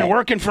 Inappropriate. It's been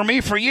working for me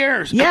for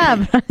years.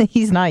 Yeah, but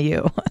he's not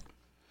you.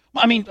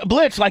 I mean,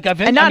 Blitz, like I've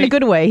been, and not in a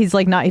good way. He's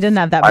like not. He doesn't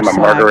have that. I'm much a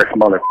murderous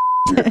mother.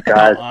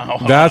 Guys.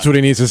 That's what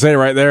he needs to say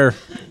right there.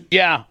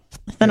 Yeah.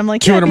 Then I'm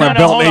like, 200 my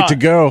belt mate to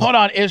go. Hold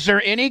on. Is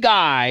there any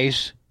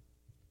guys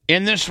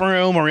in this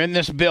room or in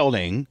this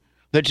building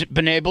that's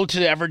been able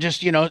to ever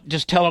just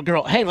tell a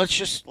girl, "Hey, let's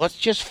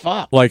just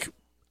fuck"? Like,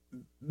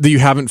 that you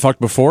haven't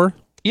fucked before?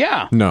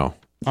 Yeah. No.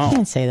 I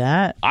can't say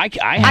that.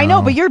 I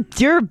know, but you're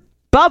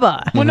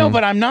Bubba. Well, no,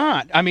 but I'm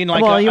not. I mean,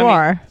 like, well, you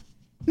are.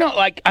 No,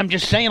 like I'm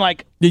just saying,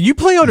 like, yeah, you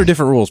play under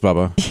different rules,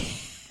 Bubba.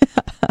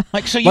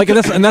 like, so you like,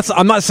 that's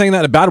I'm not saying that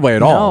in a bad way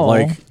at all. No.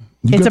 Like,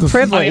 it's a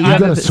privilege. You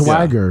got a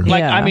swagger.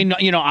 Like, I mean,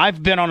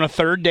 I've been on a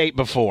third date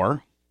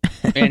before.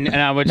 And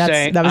I would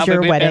say that was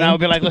your wedding. And I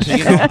would be like, listen,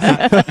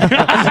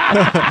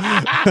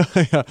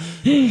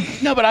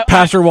 no, but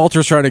Pastor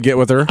Walter's trying to get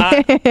with her.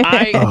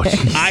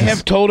 I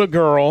have told a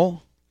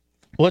girl,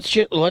 let's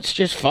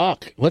just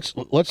fuck.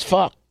 Let's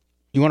fuck.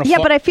 You want to? Yeah,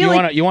 fuck? but I feel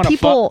like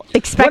people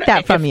expect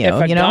that from you.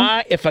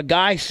 If a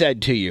guy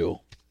said to you,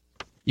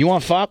 "You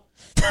want to fuck?"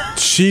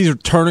 She's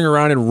turning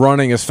around and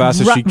running as fast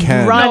as she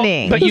can.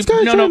 Running. But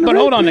but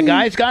hold on. The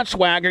guy's got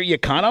swagger. You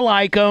kind of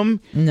like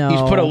him. No.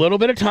 He's put a little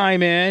bit of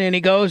time in, and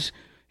he goes,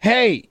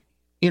 "Hey,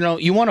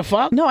 you want to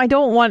fuck?" No, I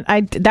don't want.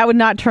 That would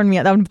not turn me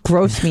out. That would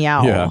gross me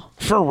out. Yeah.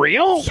 For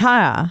real?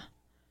 Yeah.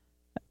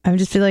 I would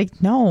just be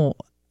like, no.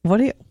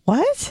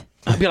 What?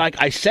 I'd be like,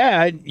 I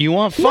said, you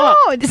want to fuck?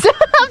 No,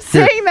 stop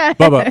saying that.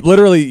 Bubba,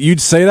 literally, you'd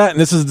say that, and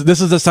this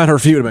is the sound her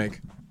feet would make.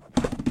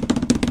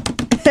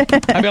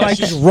 I'd be like,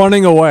 she's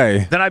running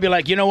away. Then I'd be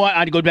like, you know what?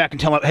 I'd go back and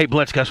tell her, hey,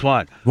 Blitz, guess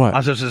what? What? I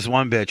was just this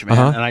one bitch, man,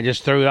 and I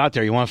just threw it out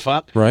there. You want to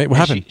fuck? Right. What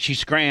happened? She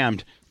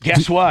scrammed.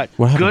 Guess what?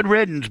 Good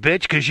riddance,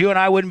 bitch, because you and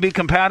I wouldn't be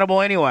compatible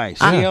anyway.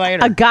 See you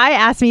later. A guy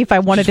asked me if I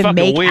wanted She's to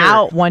make weird.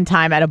 out one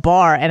time at a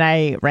bar, and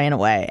I ran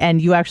away.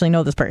 And you actually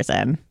know this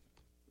person.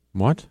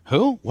 What?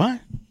 Who? What?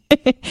 I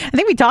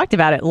think we talked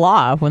about it,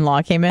 when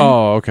Law came in.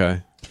 Oh,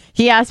 okay.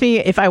 He asked me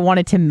if I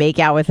wanted to make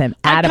out with him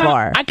at a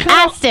bar.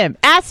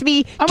 Asked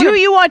me, do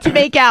you want to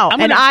make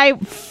out? And I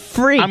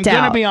freaked out. I'm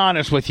going to be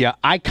honest with you.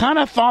 I kind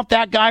of thought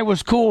that guy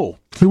was cool.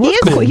 He is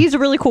cool. He's a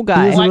really cool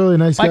guy. He's a really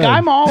nice guy. Like,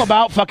 I'm all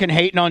about fucking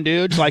hating on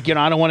dudes. Like,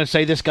 I don't want to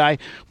say this guy.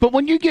 But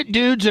when you get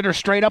dudes that are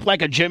straight up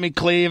like a Jimmy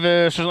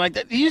Cleavis or like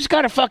that, you just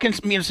got to fucking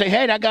say,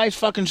 hey, that guy's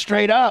fucking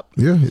straight up.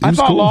 Yeah, I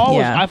thought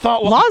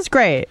cool. Law's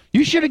great.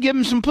 You should have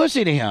given some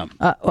pussy to him.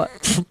 What?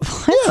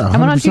 Yeah, I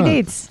went on 2 100%.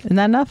 dates. Isn't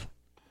that enough?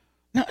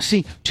 No,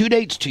 see, 2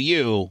 dates to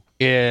you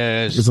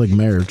is... It's like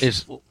marriage.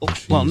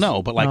 Well,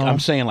 no, but like I'm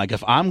saying, like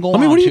if I'm going I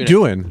mean, on what are 2 you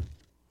doing?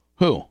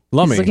 Who?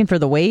 Lummy. He's looking for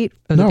the weight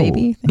of the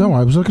baby. No,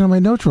 I was looking at my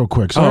notes real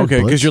quick. Sorry, Oh, okay,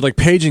 because Blitz. you're like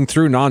paging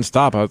through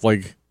nonstop. I was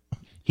like...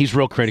 He's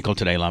real critical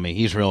today, Lummy.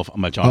 He's real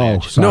much on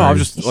edge. Sorry. No, I'm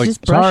just He's like...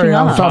 just brushing sorry,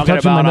 I'm up. sorry. Talking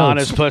touching my about on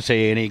notes. his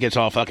pussy, and he gets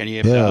all fucking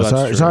yipped Yeah, up.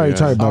 That's true, sorry, yeah.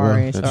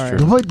 Bubba. Sorry.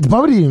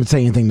 Bubba didn't even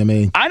say anything to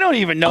me. I don't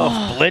even know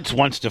if Blitz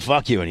wants to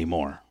fuck you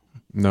anymore.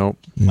 Nope.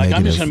 Like,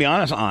 I'm just going to be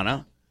honest,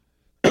 Anna.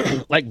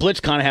 Like, Blitz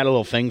kind of had a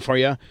little thing for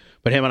you,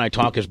 but him and I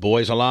talk as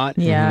boys a lot.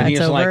 Yeah, and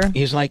it's over.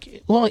 He's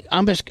like, well,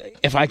 I'm just,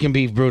 if I can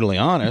be brutally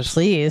honest,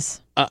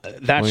 Please.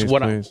 that's Please,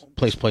 what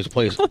please.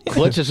 please.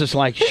 Blitz is just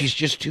like, she's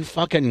just too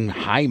fucking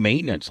high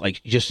maintenance.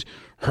 Like, just,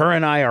 her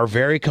and I are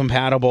very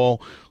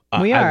compatible.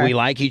 We are. We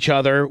like each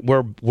other.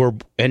 We're,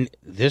 and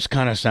this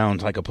kind of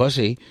sounds like a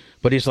pussy,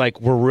 but he's like,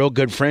 we're real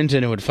good friends,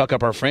 and it would fuck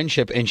up our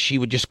friendship, and she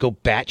would just go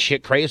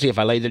batshit crazy if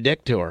I laid the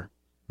dick to her.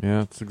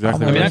 Yeah, that's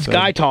exactly I what mean, that's said.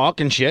 guy talk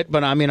and shit,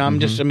 but I mean,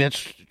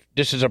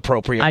 this is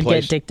appropriate I'd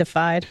place. get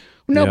dictified.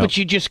 No, Yeah. but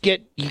you just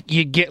get,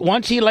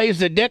 once he lays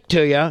the dick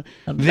to you,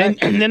 then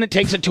it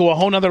takes it to a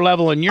whole nother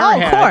level in your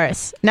head. Of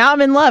course. Now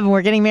I'm in love and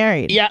we're getting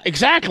married. Yeah,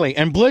 exactly.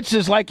 And Blitz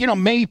is like,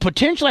 maybe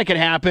potentially it could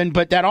happen,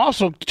 but that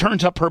also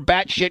turns up her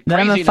batshit Then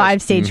I'm a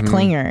craziness. 5-stage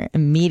clinger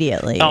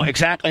immediately. Oh,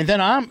 exactly. And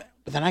then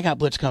I got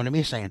Blitz coming to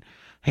me saying,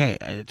 hey,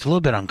 it's a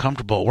little bit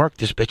uncomfortable at work.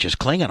 This bitch is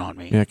clinging on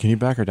me. Yeah, can you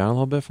back her down a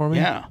little bit for me?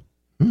 Yeah.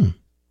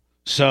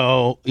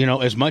 So,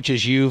 as much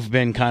as you've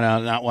been kind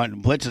of not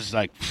wanting, Blitz is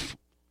like,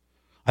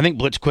 I think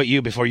Blitz quit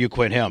you before you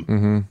quit him.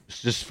 Mm-hmm.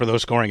 It's just for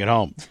those scoring at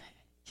home.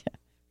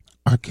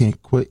 I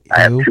can't quit. I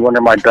have 2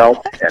 under my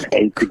belt and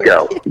 8 to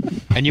go.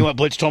 And you know what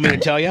Blitz told me to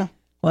tell you?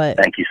 What?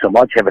 Thank you so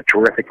much. Have a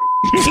terrific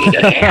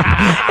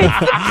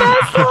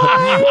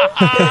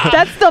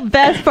That's the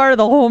best part of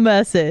the whole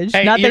message.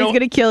 Hey, Not you that know- he's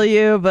going to kill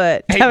you,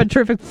 but have a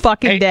terrific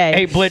fucking day.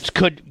 Hey, Blitz,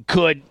 could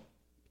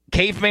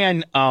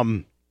Caveman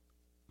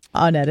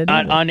Unedited.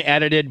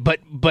 unedited, but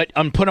put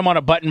him on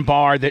a button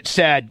bar that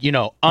said,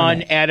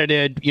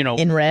 unedited,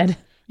 in red.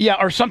 yeah,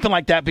 or something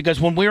like that.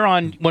 Because when we're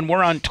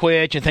on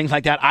Twitch and things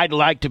like that, I'd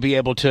like to be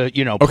able to,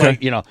 Okay.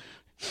 play,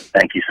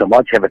 Thank you so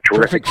much. Have a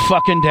terrific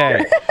fucking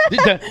day.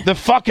 the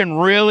fucking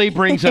really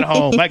brings it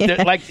home.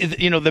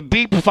 The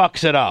beep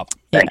fucks it up.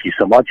 Thank you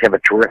so much. Have a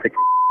terrific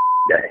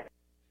day.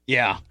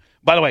 Yeah.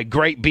 By the way,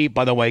 great beep,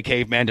 by the way,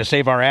 Caveman, to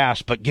save our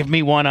ass, but give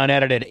me one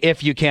unedited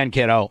if you can,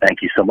 kiddo.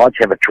 Thank you so much.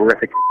 Have a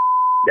terrific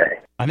day.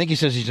 I think he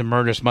says he's a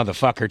murderous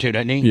motherfucker, too,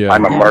 doesn't he? Yeah.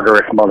 I'm a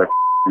murderous mother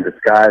in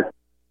disguise.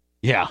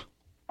 Yeah.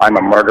 I'm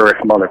a murderous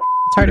mother.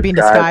 It's hard to be in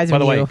disguise. By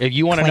the way, you if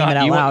you want to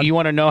know, you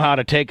want to know how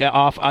to take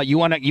off. You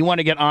want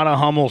to get Anna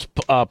Hummel's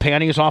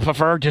panties off of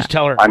her. Just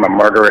tell her. I'm a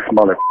murderous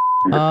mother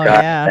in disguise.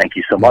 Yeah. Thank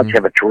you so much.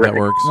 Have a terrific. That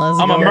works.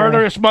 I'm a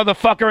murderous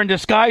motherfucker in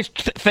disguise.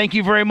 Thank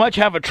you very much.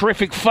 Have a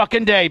terrific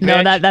fucking day,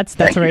 bitch. No, that's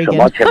Thank you Reagan. so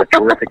much. Have a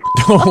terrific.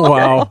 Oh,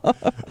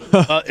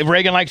 wow.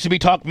 Reagan likes to be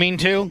talked mean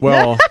to.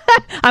 Well,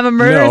 I'm a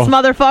murderous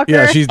motherfucker.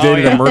 yeah, she's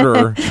dated a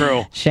murderer.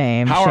 True.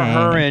 Shame. How shame.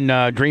 are her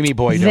and Dreamy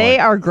Boy doing? They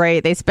are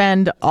great. They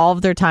spend all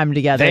of their time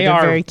together. They They're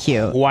are very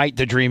cute. Quite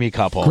the dreamy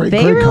couple. Great,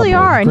 They great really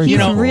couple. are, and Great he's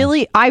couple.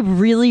 I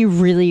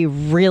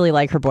really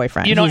like her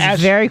boyfriend. You know, he's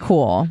very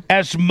cool.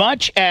 As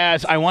much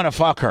as I want to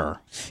fuck her,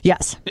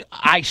 Yes.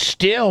 I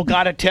still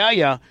got to tell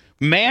you,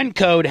 man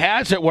code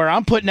has it where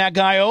I'm putting that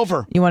guy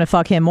over. You want to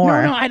fuck him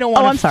more? No, I don't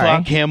want to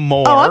fuck him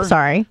more. Oh, I'm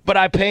sorry. But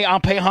I'll pay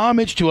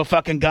homage to a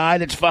fucking guy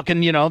that's fucking,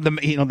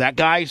 that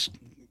guy's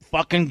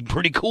fucking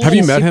pretty cool. Have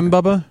you met him,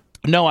 Bubba?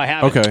 No, I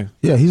haven't. Okay.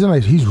 Yeah, he's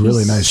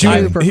really nice. She-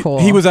 guy. Super cool.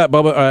 He was at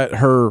Bubba at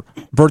her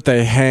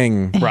birthday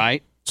hang,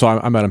 Right. so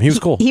I met him. He was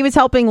cool. He was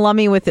helping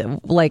Lummy with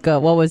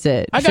what was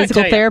it? I gotta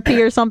Physical tell you,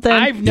 therapy or something.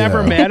 I've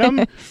never Yeah. met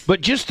him,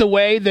 but just the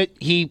way that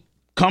he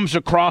comes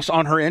across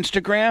on her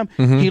Instagram,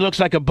 he looks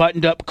like a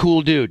buttoned-up,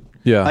 cool dude.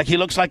 Yeah. Like he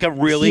looks like a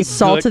really He's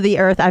salt good... to the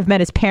earth. I've met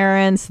his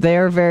parents.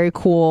 They're very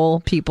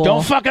cool people.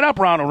 Don't fuck it up,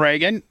 Ronald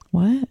Reagan.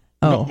 What?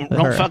 Oh,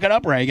 Don't fuck it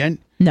up, Reagan.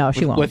 No,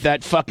 she won't. With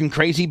that fucking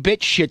crazy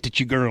bitch shit that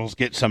you girls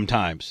get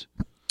sometimes.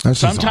 That's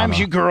just Sometimes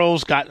Anna. you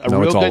girls got a No,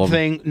 real it's all good of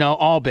them. thing. No,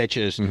 all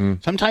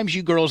bitches. Sometimes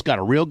you girls got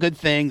a real good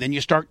thing, then you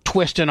start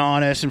twisting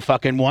on us and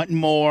fucking wanting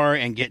more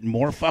and getting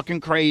more fucking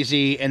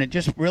crazy, and it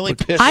just really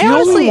pisses I She me off.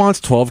 honestly- only wants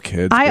 12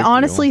 kids. I Big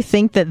honestly deal.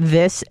 think that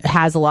this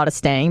has a lot of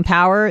staying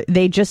power.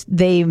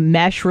 They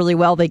mesh really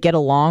well. They get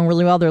along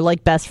really well. They're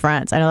like best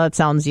friends. I know that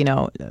sounds,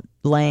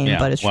 lame, Yeah,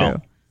 but it's well,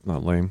 true.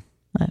 Not lame.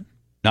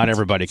 Not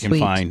everybody can Sweet.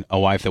 find a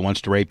wife that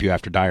wants to rape you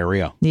after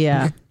diarrhea.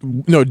 Yeah.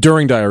 No,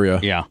 during diarrhea.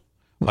 Yeah.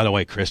 By the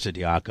way, Krista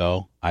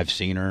Diaco, I've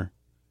seen her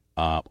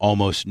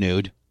almost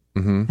nude.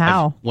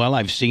 How?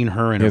 I've seen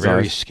her in a His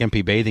very eyes.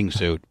 skimpy bathing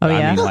suit. Oh, I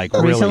yeah? mean, like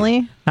really.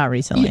 Recently? Not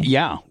recently.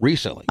 Yeah,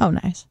 recently. Oh,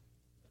 nice.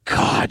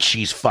 God,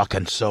 she's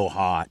fucking so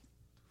hot.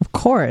 Of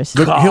course.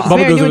 Look, Bubba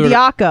We're goes doing over there-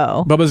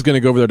 Diaco. Bubba's going to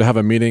go over there to have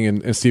a meeting,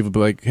 and Steve will be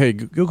like, hey,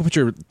 go put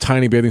your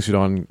tiny bathing suit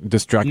on,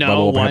 distract Bubba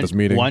No, while we have this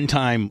meeting. one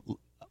time,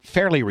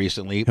 fairly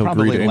recently, He'll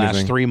probably agree to the last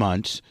anything. 3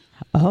 months,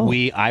 Oh.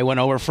 I went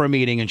over for a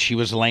meeting, and she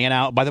was laying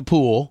out by the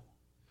pool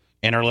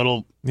in her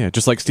little Yeah,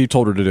 just like Steve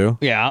told her to do.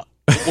 Yeah.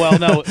 Well,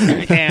 no.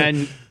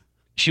 And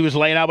she was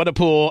laying out by the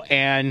pool.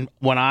 And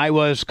when I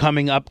was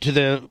coming up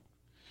to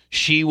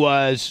she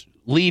was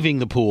leaving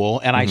the pool.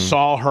 And I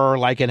saw her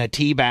like in a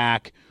tea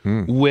back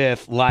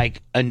with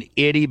like an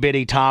itty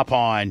bitty top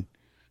on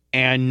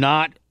and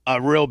not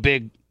a real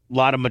big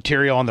lot of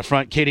material on the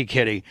front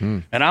kitty.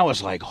 And I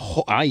was like,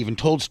 I even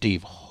told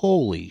Steve,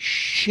 holy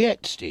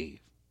shit, Steve.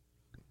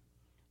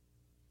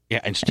 Yeah,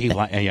 and Steve,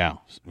 yeah.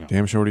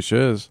 Damn shorty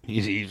shiz.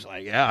 He's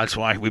like, yeah, that's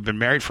why we've been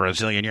married for a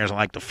zillion years. I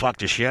like to fuck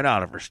the shit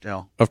out of her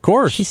still. Of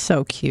course. She's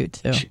so cute,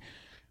 too.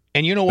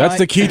 And you know what? That's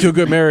the key to a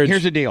good marriage.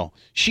 Here's the deal.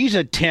 She's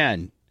a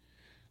 10.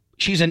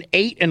 She's an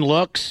 8 in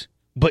looks,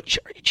 but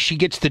she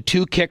gets the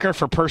 2 kicker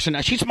for person.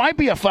 She might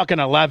be a fucking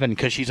 11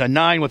 because she's a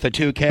 9 with a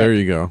 2 kick. There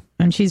you go.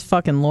 And she's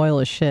fucking loyal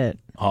as shit.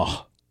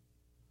 Oh,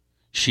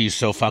 she's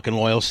so fucking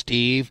loyal.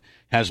 Steve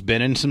has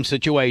been in some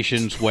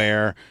situations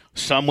where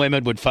some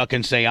women would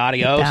fucking say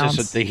adios. Bounce.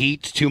 It's the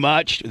heat's too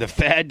much.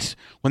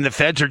 When the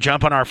feds are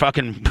jumping our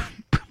fucking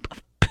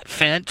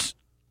fence.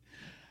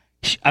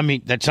 I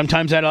mean, that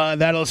sometimes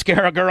that'll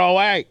scare a girl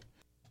away.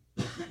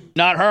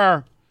 Not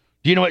her.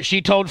 Do you know what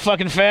she told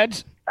fucking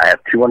feds? I have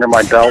 2 under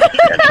my belt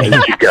and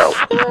 8 to go.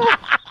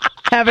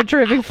 Have a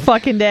terrific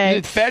fucking day.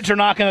 The feds are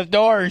knocking at the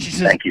door, and she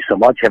says, Thank you so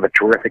much. Have a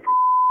terrific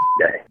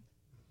day.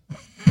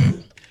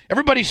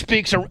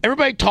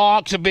 everybody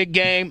talks a big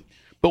game,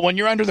 but when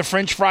you're under the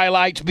French fry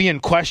lights being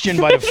questioned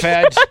by the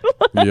feds,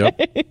 Yep.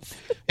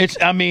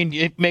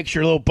 it makes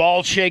your little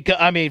balls shake.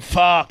 I mean,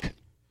 fuck.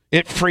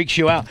 It freaks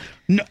you out.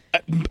 No,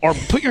 or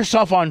put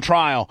yourself on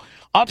trial.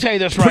 I'll tell you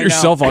this right now. Put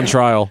yourself on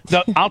trial.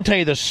 I'll tell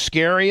you the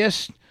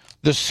scariest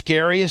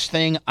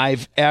thing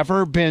I've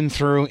ever been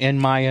through in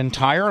my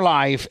entire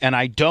life, and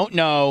I don't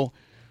know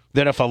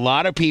that if a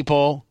lot of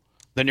people,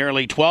 the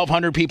nearly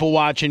 1,200 people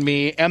watching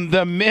me, and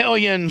the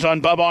millions on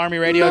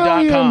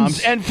BubbaArmyRadio.com,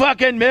 Millions. and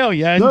fucking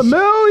millions. The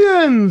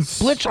millions.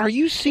 Blitz, are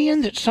you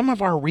seeing that some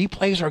of our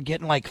replays are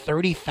getting like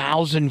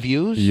 30,000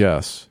 views?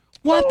 Yes.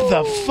 What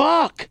the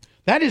fuck?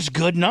 That is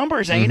good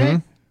numbers, ain't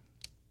it?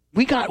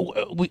 We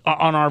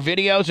on our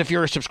videos, if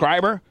you're a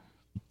subscriber,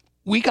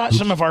 We got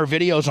some of our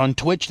videos on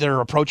Twitch that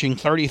are approaching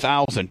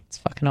 30,000. It's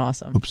fucking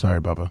awesome. Oops, sorry,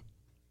 Bubba.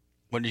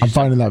 What did you I'm say?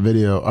 finding that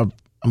video.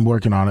 I'm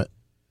working on it.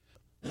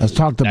 Let's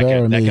talk to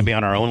Bear and That me. can be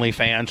on our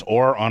OnlyFans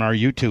or on our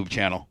YouTube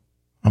channel.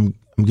 I'm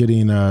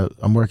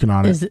working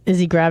on it. Is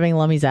he grabbing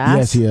Lummy's ass?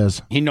 Yes, he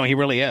is. He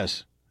really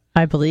is.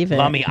 I believe it.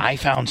 Lummy, I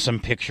found some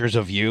pictures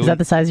of you. Is that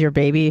the size of your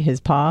baby? His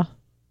paw?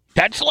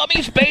 That's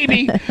Lummy's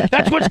baby.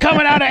 That's what's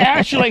coming out of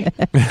Ashley.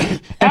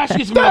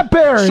 Ashley's That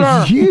bear is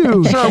sir,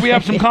 huge. Sir, we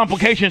have some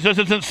complications. This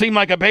doesn't seem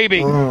like a baby.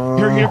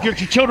 Your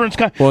children's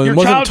Well, your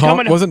wasn't child's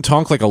coming. Wasn't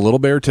Tonk like a little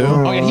bear too?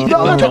 Oh, yeah, he did.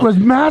 No, that was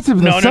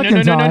massive the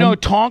second time. No.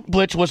 Tonk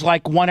Blitz was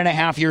like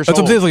 1.5 years That's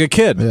old. what I'm saying. It's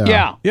like a kid.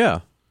 Yeah. Yeah.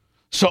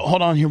 So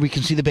hold on here. We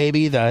can see the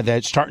baby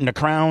that's starting to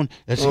crown.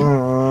 It's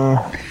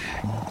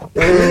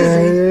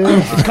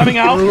coming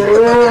out.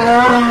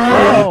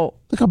 Oh.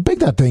 Look how big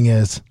that thing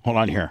is. Hold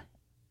on here.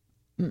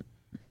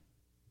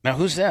 Now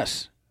who's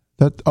this?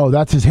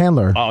 That's his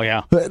handler. Oh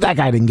yeah. That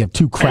guy didn't give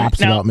two craps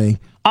Now, about me.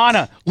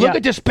 Anna, look Yeah.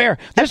 at this bear.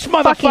 This That's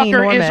fucking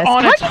motherfucker is enormous.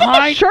 on How'd its you get the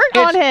hind. shirt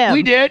on him?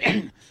 We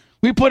did.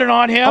 We put it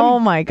on him. Oh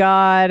my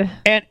God.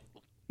 And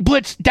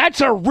Blitz, that's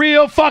a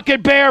real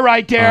fucking bear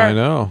right there. I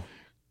know.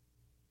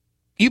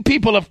 You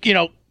people of,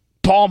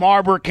 Palm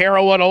Harbor,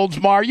 Carrollwood,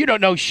 Oldsmar, you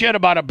don't know shit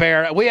about a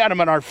bear. We had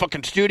him in our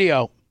fucking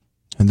studio.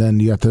 And then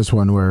you got this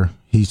one where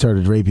he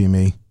started raping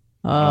me.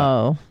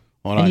 Oh.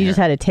 Hold And on you here. just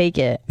had to take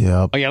it.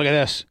 Yep. Oh yeah, look at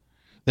this.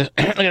 Look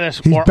at this.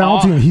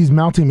 He's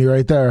mounting me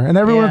right there. And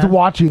everyone's Yeah.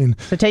 watching.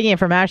 So taking it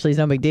from Ashley is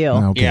no big deal.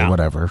 Okay, Yeah.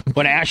 whatever.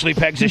 When Ashley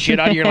pegs the shit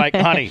out of you, you're like,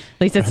 honey,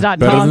 At least it's not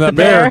Better Tom than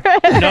the that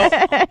bear.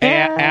 no,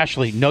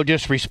 Ashley, no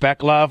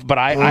disrespect, love, but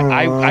I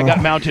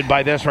got mounted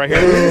by this right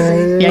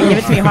here. Yeah, give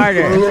it to me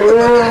harder.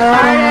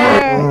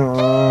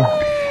 Harder.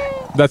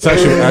 That's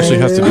actually what Ashley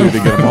has to do to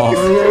get him off.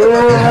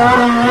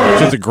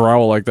 She has to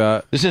growl like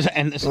that. He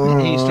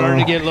started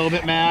to get a little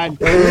bit mad.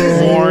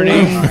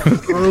 Warning.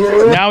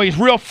 Now he's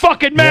real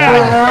fucking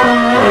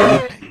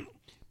mad.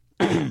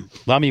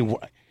 Lummy,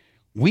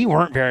 we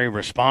weren't very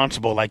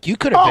responsible. Like, you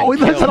could have been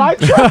killed. listen, I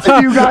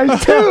trusted you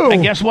guys too.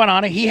 And guess what,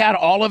 Anna? He had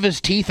all of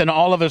his teeth and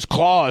all of his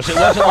claws. It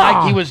wasn't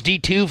like he was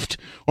detoothed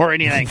or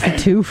anything.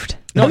 Toofed.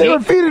 No, they were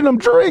feeding him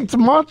drinks,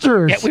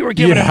 monsters. yeah, we were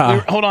giving Yeah.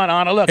 him. Hold on,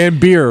 Anna. Look, And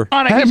beer.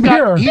 Anna, And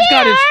beer.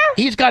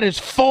 he's got his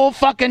full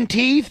fucking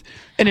teeth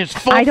and his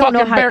full I don't know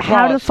fucking bear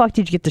how the claws. fuck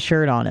did you get the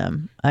shirt on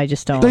him? I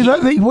just don't.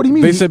 What do you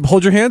mean? They said,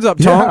 "Hold your hands up,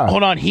 Tom." Yeah.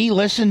 Hold on, he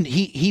listened.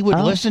 He would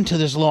listen to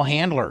his little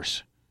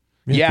handlers.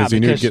 Yeah, he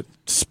knew he'd get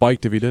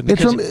spiked if he didn't.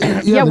 It's from,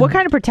 yeah, what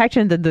kind of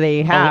protection did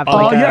they have? Oh,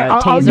 Like yeah,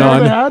 a taser? you know what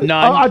None. they had?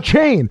 None.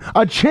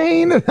 A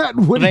chain. That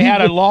would They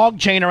had a log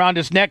chain around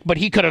his neck, but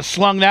he could have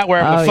slung that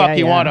wherever the Oh, fuck yeah,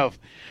 he yeah. wanted to.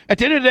 At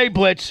the end of the day,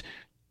 Blitz,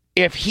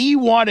 if he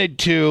wanted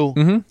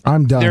to,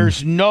 I'm done.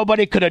 there's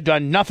nobody could have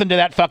done nothing to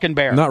that fucking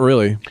bear. Not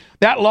really.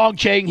 That log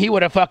chain, he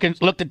would have fucking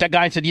looked at that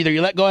guy and said, either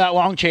you let go of that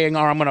long chain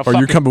or I'm going to Or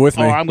you're coming with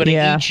me. Or I'm going to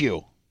Yeah. eat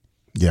you.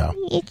 Yeah.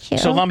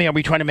 So, Lummy, are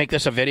we trying to make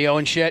this a video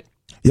and shit?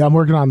 Yeah, I'm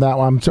working on that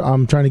one.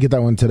 I'm trying to get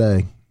that one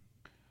today.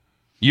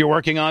 You're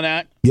working on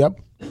that? Yep.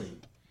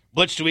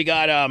 Blitz, do we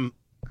got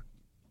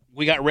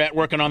Rhett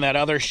working on that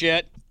other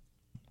shit?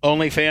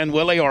 OnlyFan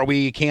Willie, or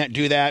we can't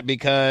do that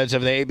because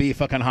of the AB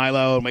fucking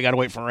high-low and we got to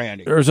wait for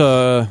Randy? There's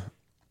an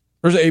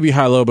AB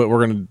high low, but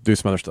we're gonna do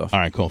some other stuff. All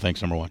right, cool.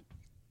 Thanks, number one.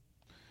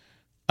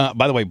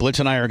 By the way, Blitz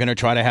and I are going to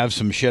try to have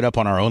some shit up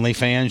on our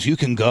OnlyFans. You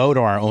can go to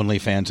our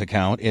OnlyFans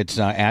account. It's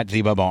at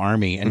the Bubba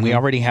Army, and we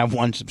already have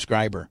one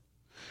subscriber.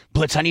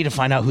 Blitz, I need to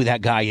find out who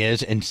that guy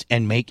is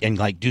and make and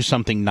like do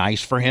something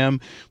nice for him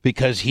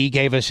because he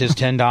gave us his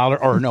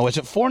 $10 or no, is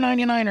it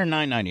 $4.99 or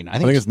 $9.99? I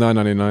think it's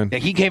 $9.99. Yeah,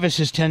 he gave us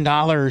his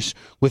 $10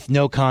 with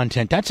no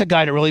content. That's a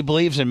guy that really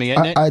believes in me,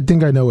 isn't it? I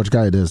think I know which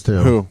guy it is too.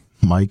 Who?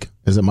 Mike.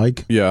 Is it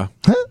Mike? Yeah.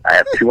 I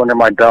have 2 under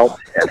my belt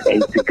and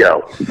 8 to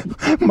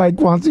go. Mike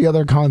wants the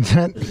other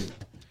content.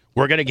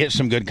 We're gonna get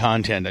some good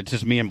content. That's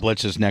just me and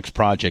Blitz's next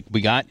project.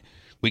 We got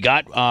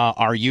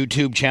our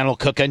YouTube channel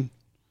cooking.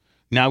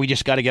 Now we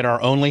just got to get our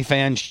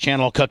OnlyFans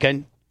channel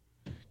cooking.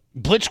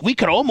 Blitz, we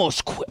could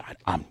almost quit.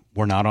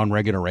 We're not on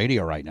regular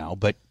radio right now,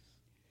 but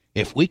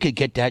if we could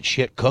get that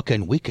shit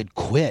cooking, we could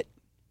quit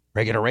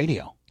regular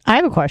radio. I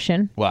have a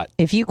question. What?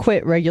 If you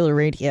quit regular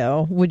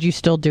radio, would you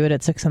still do it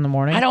at 6 a.m?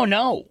 I don't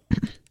know.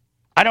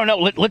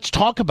 Let's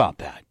talk about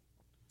that.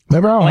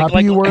 Remember how Like- happy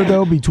like- you were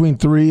though between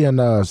 3 and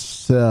 3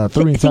 and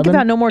Think 7?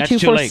 about no more That's too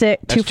 246. late.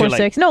 That's too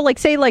 246. No, like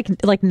say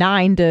like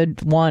 9 to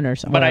 1 or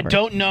something. But I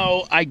don't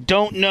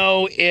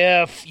know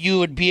if you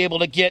would be able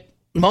to get.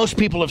 Most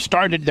people have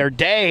started their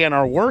day and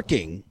are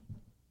working.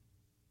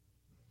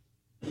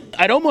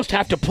 I'd almost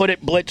have to put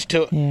it, Blitz,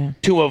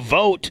 to a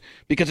vote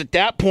because at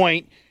that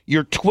point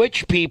your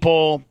Twitch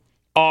people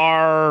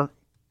are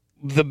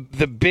the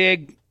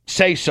big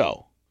say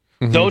so.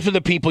 Mm-hmm. Those are the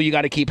people you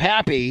got to keep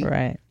happy,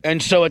 Right.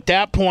 And so at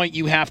that point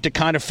you have to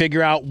kind of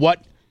figure out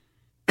what.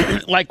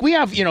 Like we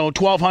have, nearly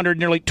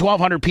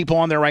 1,200 people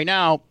on there right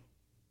now.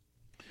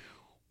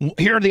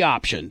 Here are the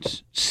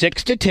options: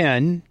 6 to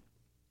 10,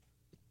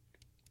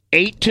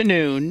 8 to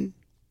noon,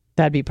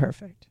 That'd be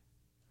perfect.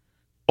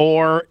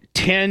 or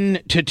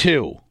 10 to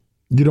 2.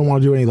 You don't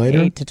want to do any later?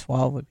 8 to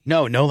 12 would be.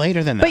 No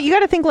later than that. But you got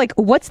to think, like,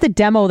 what's the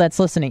demo that's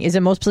listening? Is it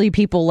mostly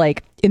people,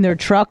 like, in their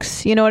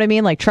trucks? You know what I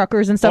mean? Like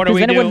truckers and stuff? Because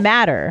then it wouldn't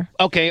matter.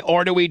 Okay,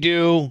 or do we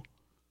do,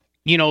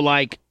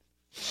 like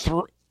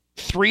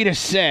 3 to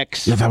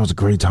 6? Yeah, that was a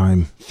great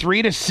time.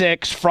 3 to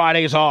 6,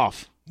 Fridays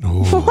off.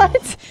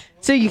 What?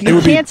 So you can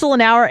cancel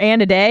an hour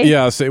and a day?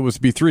 Yeah, so it would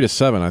be 3 to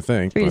 7, I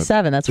think. 3 to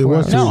 7, that's It 4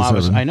 was hours. 3 No,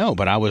 to 7. I know,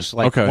 but I was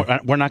like, Okay.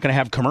 we're not going to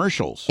have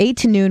commercials. 8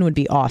 to noon would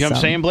be awesome. You know what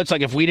I'm saying, Blitz?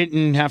 Like, if we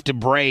didn't have to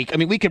break, I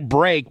mean, we could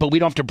break, but we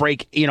don't have to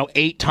break,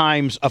 8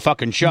 times a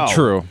fucking show.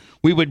 True.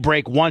 We would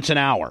break once an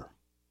hour.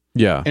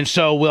 Yeah. And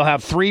so we'll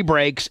have 3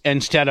 breaks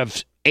instead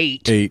of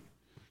 8. 8.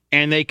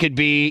 And they could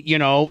be,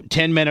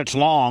 10 minutes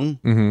long.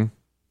 Mm-hmm.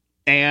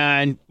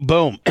 And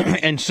boom.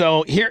 And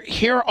so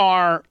here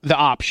are the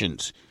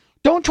options.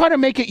 Don't try to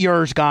make it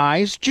yours,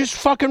 guys. Just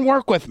fucking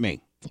work with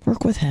me.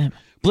 Work with him.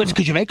 Blitz,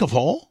 could you make a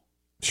poll?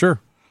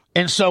 Sure.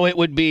 And so it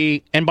would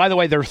be, and by the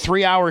way, they're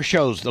 3-hour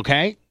shows,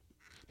 okay?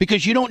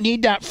 Because you don't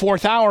need that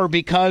 4th hour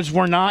because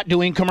we're not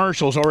doing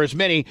commercials or as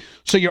many,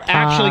 so you're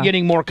actually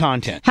getting more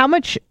content. How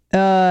much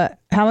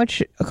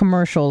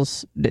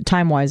commercials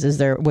time-wise is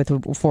there with a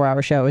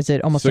 4-hour show? Is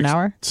it almost an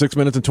hour? 6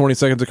 minutes and 20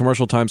 seconds of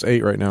commercial times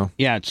 8 right now.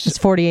 Yeah, It's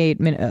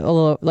 48 minutes, a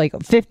little, like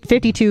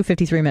 52,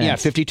 53 minutes. yeah,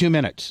 52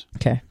 minutes.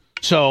 Okay.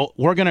 So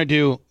we're going to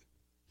do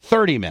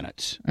 30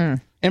 minutes.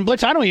 And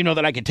Blitz, I don't even know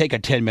that I could take a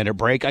 10-minute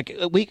break.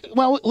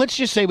 Let's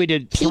just say we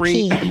did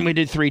 3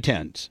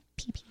 10s.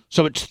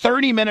 So it's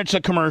 30 minutes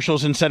of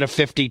commercials instead of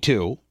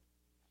 52.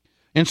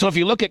 And so if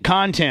you look at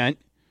content,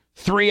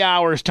 3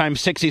 hours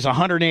times 60 is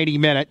 180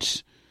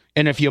 minutes.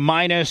 And if you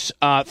minus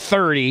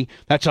 30,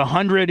 that's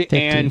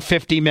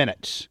 150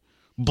 minutes.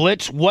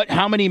 Blitz,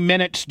 how many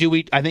minutes do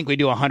we, I think we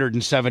do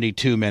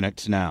 172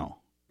 minutes now.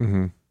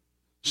 Mm-hmm.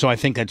 So I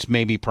think that's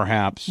maybe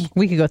perhaps.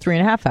 We could go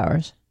 3.5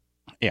 hours.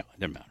 Yeah, it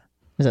doesn't matter.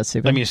 Is that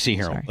stupid? Let me see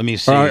here. Sorry. Let me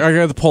see. I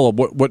got the poll up.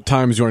 What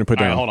times you want to put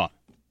All down? right, hold on.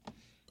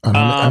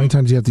 How many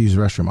times do you have to use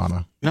the restroom,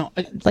 Anna? No,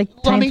 Like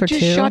let time me for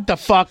just 2? shut the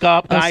fuck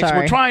up, guys. sorry.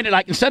 We're trying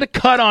to instead of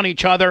cut on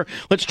each other,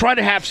 let's try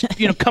to have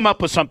come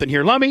up with something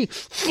here. Let me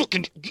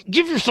fucking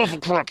give yourself a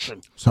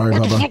correction. Sorry,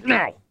 What the Bubba. fuck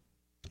now?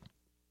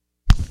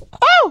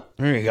 Oh!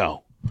 There you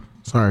go.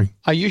 Sorry.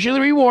 I usually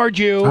reward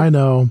you, I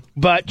know.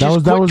 but That just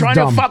was- that quit was trying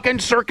dumb. to fucking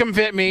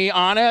circumvent me,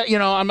 Anna.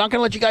 I'm not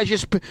gonna let you guys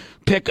just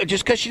pick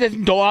just because she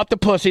doesn't dole out the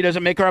pussy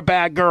doesn't make her a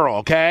bad girl.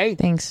 Okay?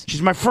 Thanks.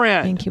 She's my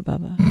friend. Thank you,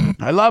 Bubba.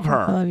 I love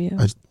her. I love you.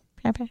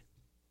 Pepe.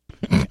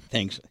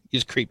 Thanks. You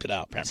just creeped it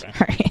out, Pepper.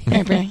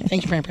 Sorry.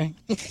 Thanks, Pepper.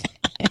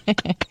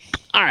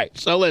 All right,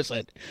 so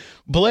listen,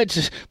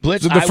 Blitz.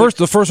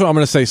 The first one I'm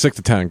going to say 6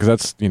 to 10 because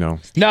that's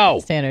no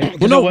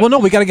Standard. Well, no,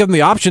 we got to give them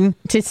the option.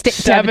 To have it to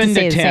 7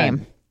 stay to the 10.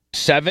 same.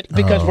 7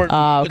 because we're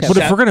okay. But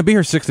if we're going to be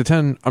here 6 to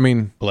 10, I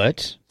mean,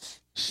 Blitz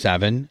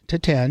 7 to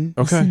 10.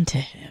 okay, Listen to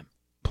him.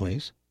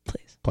 Please.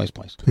 Please.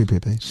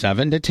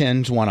 7 to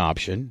 10 is one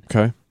option.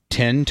 okay,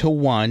 10 to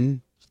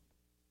 1.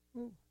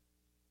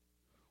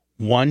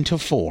 1 to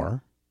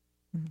 4.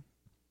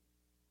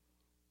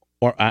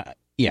 Or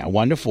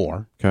 1 to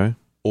 4. okay,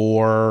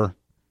 Or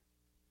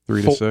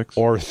 3 to 6,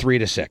 or 3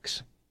 to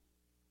 6.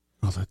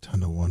 Oh, that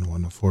 10 to 1,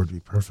 1 to 4 would be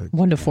perfect.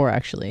 1 to 4,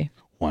 actually.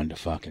 1 to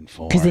fucking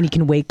 4. Because then you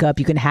can wake up.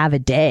 You can have a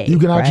day. You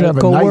can actually right? have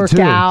a Go night work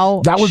too.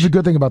 out. That was the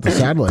good thing about the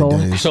satellite Go-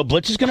 days. So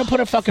Blitz is going to put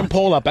a fucking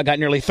poll up. I got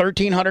nearly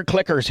 1,300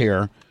 clickers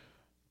here.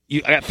 I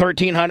got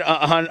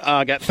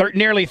 1,300.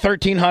 Nearly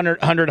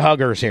 1,300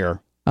 huggers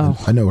here. Oh,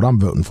 I know what I'm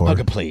voting for. Hug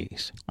it,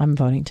 please. I'm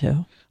voting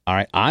too. All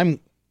right,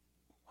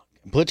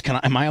 Blitz.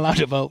 Am I allowed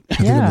to vote?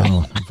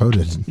 Yeah. I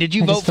voted. Did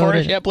you I vote just for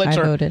voted. us yet, Blitz?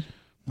 I or voted.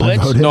 Blitz?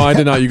 I voted. no, I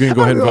did not. You can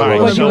go ahead and vote. All right,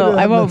 What'd you so- vote?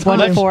 I vote 1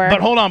 to 4.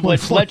 But hold on,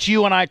 Blitz. Let's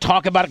you and I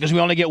talk about it because we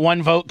only get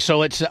one vote.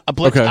 So it's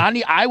Blitz.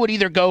 Okay. I would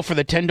either go for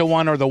the 10 to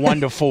 1 or the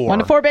 1 to 4. 1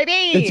 to 4, baby.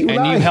 you.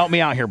 And you help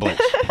me out here,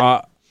 Blitz.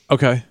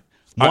 Okay.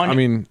 I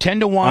mean,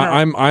 10 to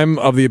 1. I'm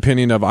of the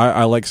opinion of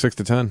I like 6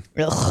 to 10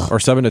 or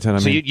 7 to 10. I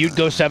so mean, you'd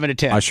go 7 to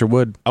 10. I sure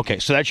would. Okay,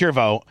 so that's your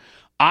vote.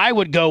 I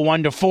would go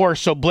 1 to 4.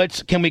 So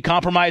Blitz, can we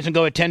compromise and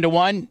go at 10 to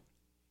 1?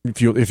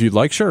 If you'd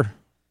like, sure.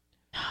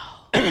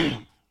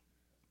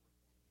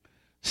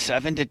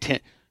 7 to 10.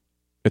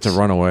 It's a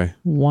runaway.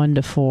 1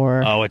 to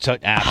 4. Oh, it's an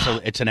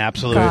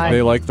absolute. God.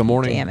 They like the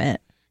morning. Damn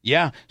it.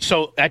 Yeah.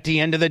 So at the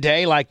end of the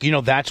day,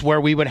 that's where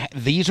we would.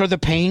 These are the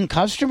paying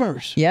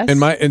customers. Yes.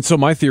 And so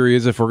my theory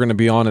is if we're going to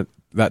be on at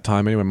that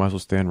time anyway, might as well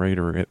stay on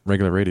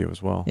regular radio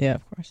as well. Yeah,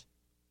 of course.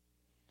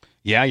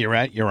 Yeah, you're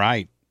right. You're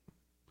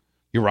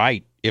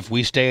right. If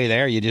we stay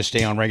there, you just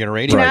stay on regular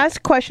radio. Can I ask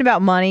a question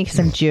about money? Because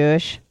I'm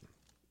Jewish.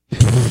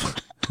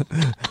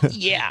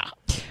 Yeah.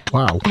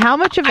 Wow. How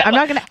much of it? I'm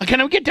not going to.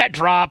 Can I get that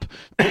drop?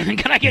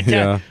 Can I get that?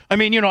 Yeah. I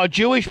mean, a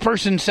Jewish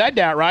person said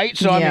that, right?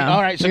 So I mean, all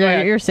right. So go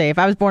ahead. you're safe.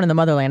 I was born in the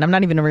motherland. I'm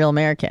not even a real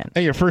American.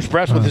 Hey, your first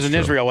breast was in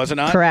Israel, was it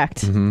not?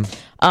 Correct. You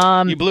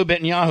blew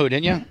Netanyahu,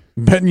 didn't you?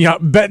 Bet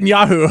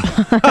Yahoo.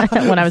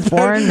 When I was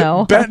born,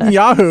 no. Bet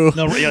Yahoo.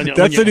 No,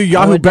 That's the new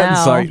Yahoo would betting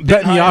now. site.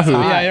 Bet Yahoo.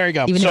 Yeah, there you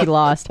go. Even if So, you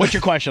lost. What's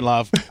your question,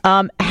 love?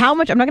 How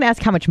much? I'm not going to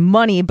ask how much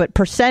money, but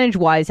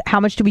percentage-wise, how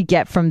much do we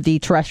get from the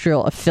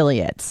terrestrial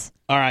affiliates?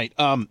 All right.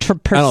 I don't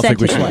think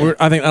we should.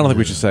 I don't think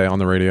we should say on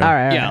the radio. All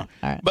right. Yeah. All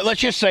right. But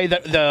let's just say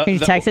that Can you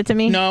text it to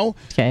me? No.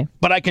 Okay.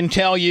 But I can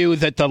tell you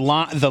that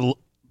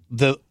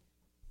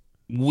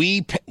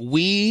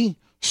we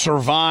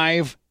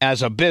survive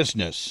as a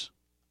business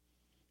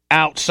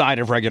outside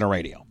of regular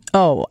radio.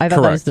 Oh, I thought that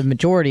Correct. was the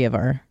majority of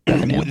our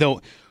revenue.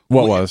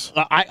 What was?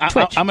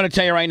 I'm going to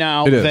tell you right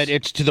now that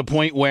it's to the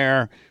point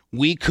where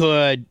we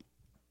could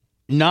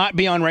not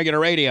be on regular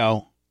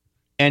radio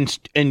and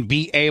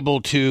be able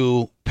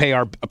to pay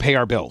our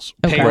bills.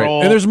 Okay.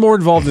 Payroll. And there's more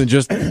involved than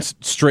just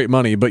straight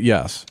money, but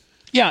yes.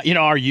 Yeah,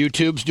 our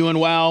YouTube's doing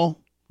well.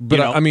 But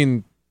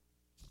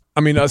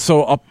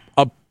so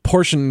a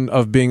portion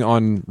of being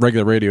on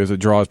regular radio is it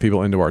draws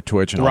people into our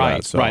Twitch and all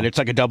that. So. Right. It's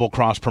like a double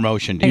cross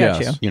promotion. I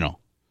got you.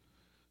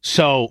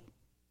 So,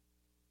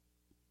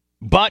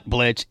 but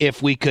Blitz,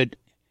 if we could,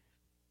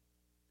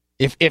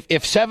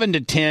 if 7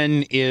 to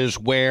 10 is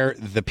where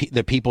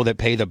the people that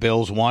pay the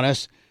bills want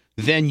us,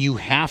 then you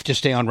have to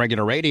stay on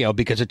regular radio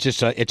because it's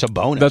just it's a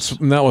bonus.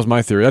 That was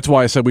my theory. That's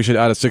why I said we should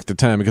add a 6 to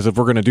 10 because if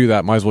we're going to do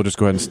that, might as well just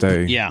go ahead and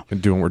stay.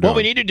 And do what we're doing. What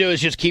we need to do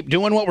is just keep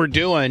doing what we're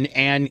doing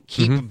and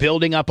keep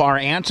building up our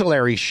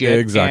ancillary shit.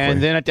 Exactly.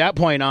 And then at that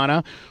point,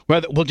 Anna,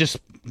 we'll just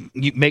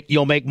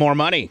you'll make more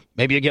money.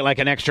 Maybe you get like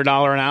an extra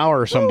 $1 an hour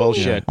or some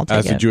bullshit. I'll take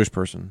As it. a Jewish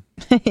person.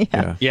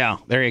 Yeah.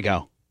 There you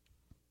go.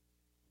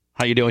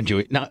 How you doing,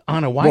 Jewish? Now,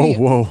 Anna, why?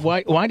 Whoa.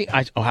 Why do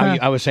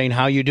I was saying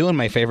how you doing,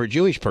 my favorite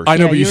Jewish person. I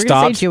know, but you you were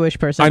gonna stopped. say Jewish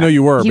person. I know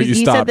you were, but you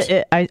he stopped.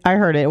 Said that I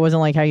heard it. It wasn't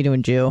like how you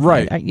doing, Jew.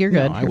 Right. You're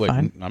good. No, I You're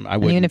wouldn't. fine. I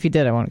wouldn't. Even if you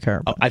did, I wouldn't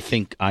care. I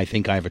think I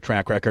have a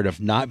track record of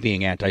not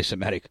being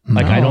anti-Semitic.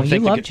 No, I don't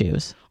think you love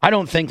Jews. I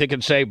don't think they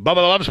could say Bubba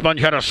the Love Sponge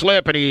had a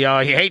slip and he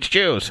hates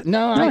Jews.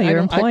 No, you're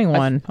employing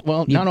one.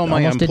 Well, You not only am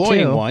I almost did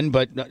employing too. one,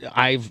 but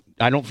I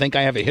don't think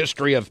I have a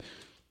history of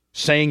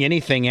saying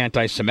anything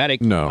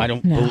anti-Semitic. No. I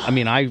don't. I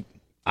mean,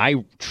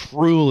 I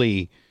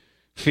truly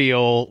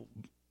feel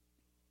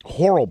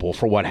horrible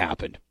for what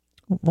happened.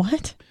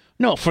 What?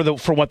 No, for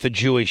what the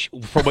Jewish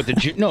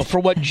no for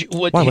what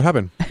Why? What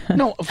happened?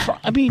 No,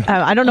 I mean.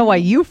 I don't know why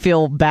you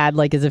feel bad,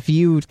 like as if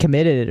you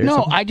committed it or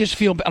something. I just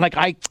feel like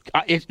I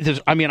can't feel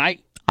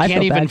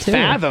even bad, too.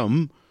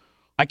 fathom.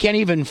 I can't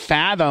even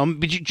fathom,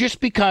 but just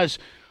because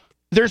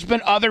there's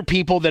been other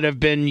people that have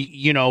been,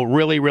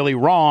 really, really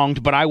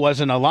wronged, but I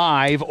wasn't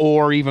alive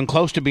or even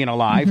close to being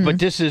alive. Mm-hmm. But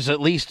this is at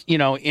least,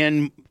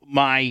 in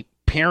my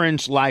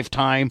parents'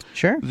 lifetime.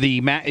 Sure.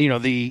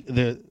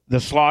 The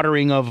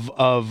slaughtering of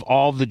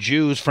all the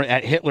Jews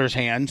at Hitler's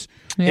hands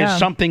Yeah. is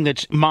something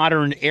that's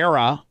modern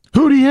era.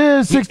 Hootie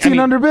is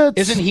 1,600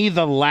 bits. Isn't he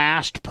the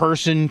last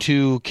person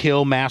to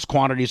kill mass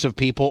quantities of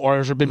people, or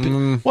has there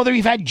been? Well,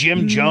 you've had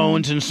Jim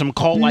Jones and some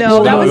cult like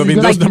No, that stuff. was those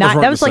numbers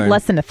weren't that was the like same.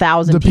 less than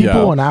 1,000 the people.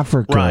 people in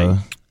Africa. Right.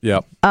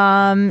 Yep.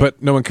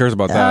 But no one cares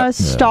about that.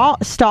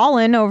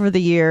 Stalin over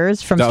the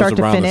years from That was start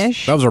to around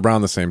finish. that was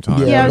around the same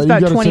time. Yeah, it was but you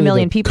about gotta 20 say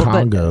million the people,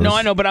 but- Congos. No,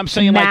 I know, but I'm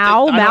saying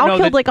Mao Mao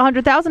killed like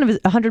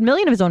 100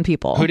 million of his own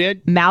people. Who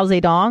did? Mao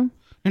Zedong.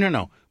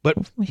 No. But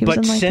He was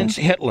in like since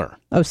that. Hitler,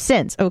 Oh,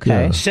 since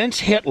okay. Yeah.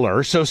 since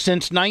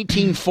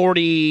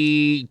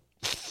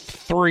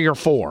 1943 or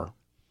 4.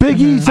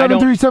 Biggie I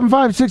don't-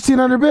 7375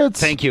 1,600 bits.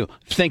 Thank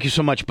you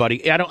so much,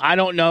 buddy. I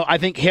don't know. I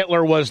think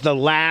Hitler was the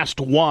last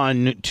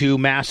one to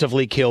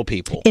massively kill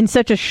people. In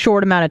such a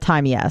short amount of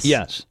time, yes.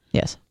 Yes.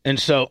 Yes. And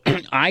so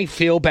I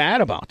feel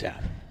bad about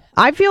that.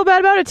 I feel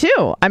bad about it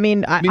too. I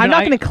mean, I'm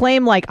not going to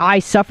claim like I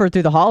suffered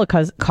through the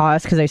Holocaust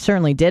because I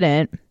certainly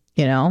didn't.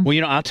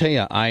 Well, I'll tell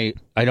you, I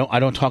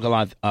don't talk a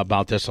lot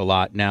about this a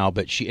lot now,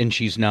 but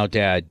she's now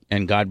dead,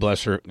 and God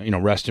bless her.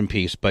 Rest in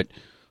peace. But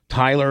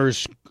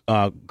Tyler's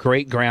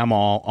great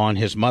grandma on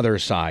his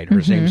mother's side,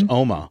 her name's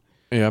Oma.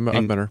 Yeah, I've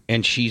met her.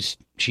 And she's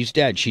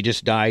dead. She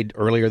just died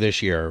earlier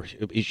this year.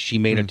 She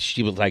made it.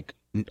 She was like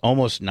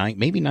almost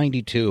maybe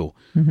 92.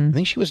 I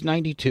think she was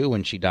 92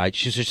 when she died.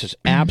 She's just this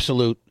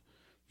absolute,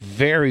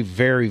 very,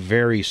 very,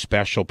 very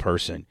special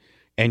person,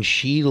 and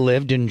she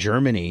lived in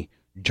Germany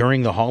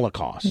during the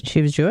Holocaust.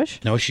 She was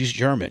Jewish? No, she's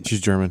German. She's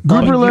German.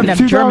 Grouper you can left have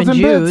 2,000 German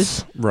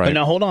bits. Jews. Right. But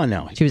now hold on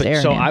now. She was So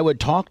Aryan. I would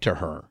talk to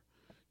her.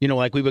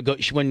 Like we would go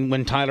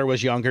when Tyler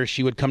was younger,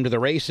 she would come to the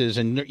races,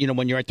 and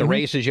when you're at the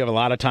races, you have a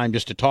lot of time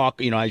just to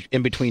talk.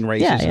 In between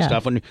races and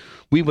stuff. And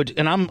we would,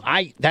 and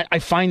I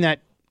find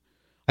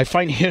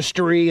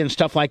history and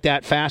stuff like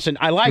that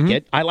fascinating. I like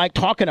it. I like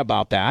talking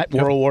about that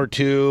World War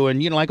II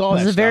and like all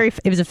that stuff.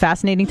 It was a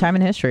fascinating time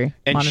in history.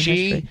 And modern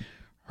history.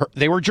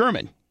 they were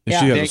German.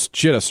 And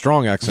she had a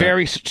strong accent.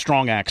 Very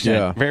strong accent.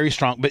 Yeah. Very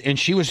strong. And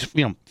she was,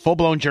 full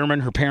blown German.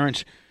 Her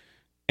parents,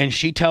 and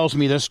she tells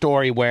me this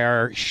story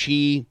where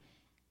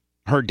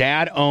her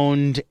dad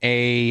owned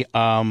a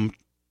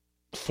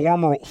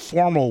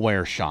formal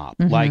wear shop,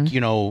 like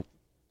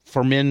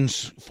for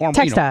men's formal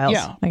Textiles.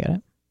 I get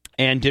it.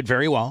 and did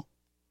very well.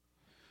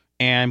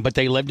 But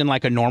they lived in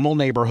like a normal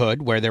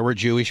neighborhood where there were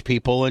Jewish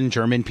people and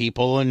German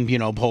people and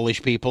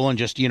Polish people and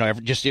just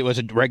it was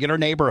a regular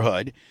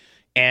neighborhood.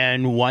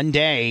 And one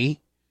day,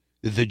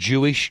 her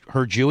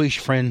Jewish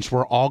friends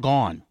were all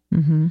gone,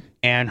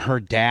 and her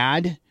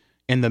dad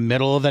in the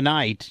middle of the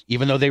night,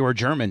 even though they were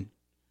German,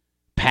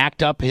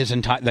 packed up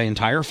the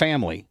entire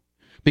family.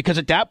 Because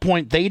at that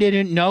point, they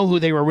didn't know who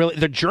they were really.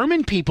 The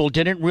German people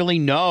didn't really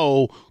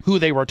know who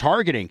they were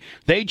targeting.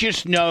 They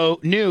just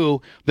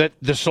knew that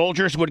the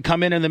soldiers would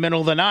come in the middle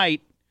of the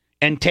night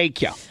and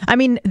take you. I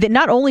mean,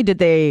 not only did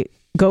they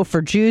go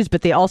for Jews,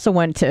 but they also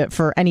went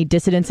for any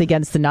dissidents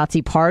against the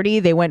Nazi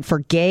Party. They went for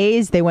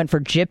gays. They went for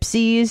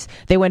gypsies.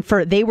 They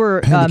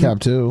were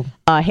handicapped too.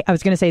 I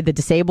was going to say the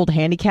disabled,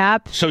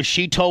 handicap. So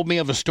she told me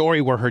of a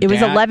story where it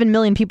was 11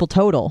 million people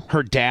total.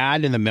 Her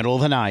dad, in the middle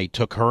of the night,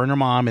 took her and her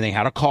mom, and they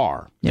had a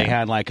car. Yeah. They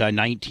had like a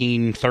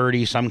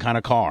 1930 some kind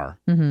of car,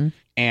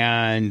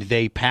 and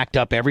they packed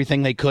up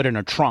everything they could in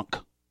a trunk,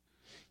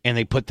 and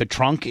they put the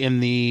trunk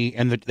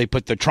they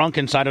put the trunk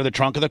inside of the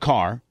trunk of the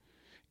car.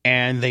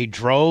 And they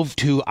drove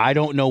to, I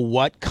don't know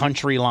what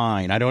country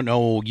line. I don't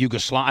know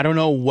Yugoslavia. I don't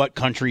know what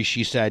country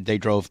she said they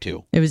drove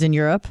to. It was in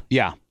Europe?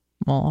 Yeah.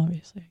 Well,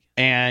 obviously.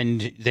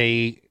 And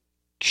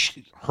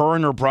her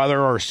and her brother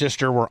or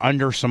sister were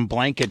under some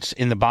blankets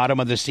in the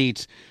bottom of the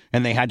seats.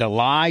 And they had to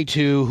lie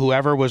to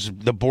whoever was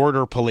the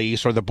border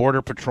police or the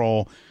border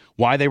patrol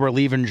why they were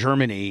leaving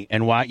Germany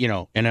and why,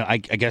 and I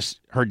guess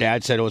her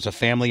dad said it was a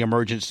family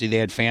emergency. They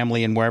had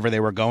family in wherever they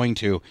were going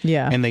to.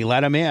 Yeah. And they let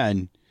them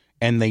in.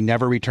 And they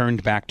never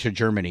returned back to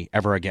Germany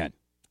ever again.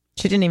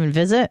 She didn't even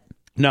visit?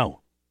 No.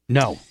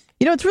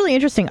 It's really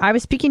interesting. I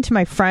was speaking to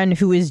my friend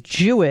who is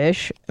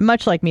Jewish,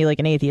 much like me,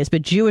 like an atheist,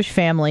 but Jewish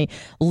family,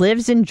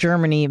 lives in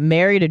Germany,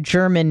 married a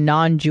German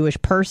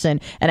non-Jewish person.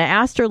 And I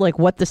asked her, like,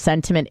 what the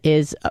sentiment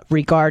is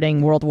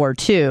regarding World War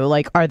II.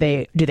 Like,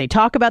 do they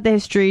talk about the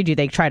history? Do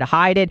they try to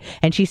hide it?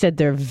 And she said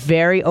they're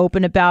very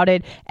open about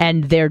it,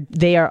 and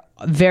they are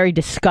very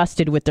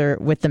disgusted with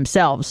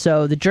themselves.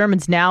 So the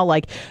Germans now,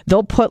 like,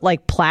 they'll put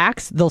like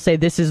plaques. They'll say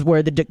this is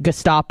where the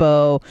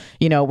Gestapo,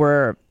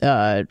 were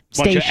stationed.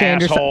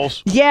 Bunch of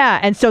assholes. Yeah,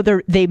 and so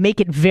they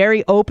make it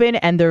very open,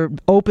 and they're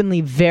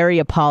openly very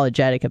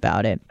apologetic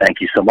about it.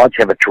 Thank you so much.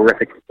 Have a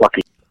terrific,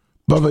 lucky.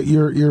 Bubba,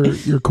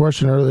 your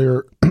question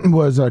earlier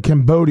was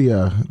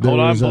Cambodia.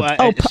 Hold on,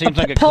 it seems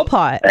like Pol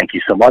Pot. Thank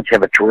you so much.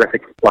 Have a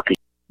terrific, lucky.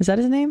 Is that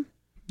his name?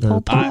 Pol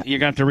Pot? You're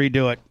going to have to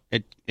redo it.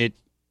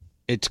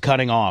 It's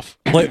cutting off.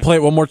 Play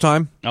it one more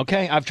time.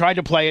 Okay, I've tried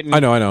to play it. I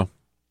know.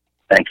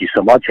 Thank you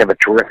so much. Have a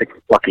terrific,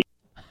 lucky.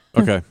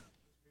 Okay.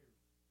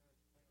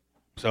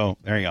 So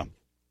there you go.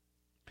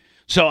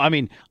 So I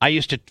mean, I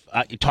used to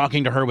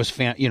talking to her was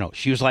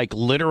she was like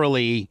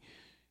literally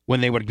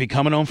when they would be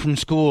coming home from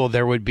school,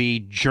 there would be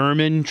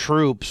German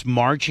troops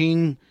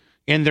marching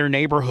in their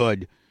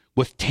neighborhood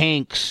with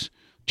tanks,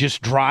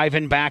 just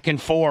driving back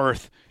and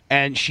forth.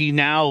 And she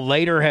now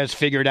later has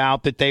figured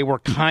out that they were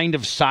kind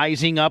of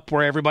sizing up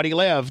where everybody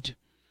lived.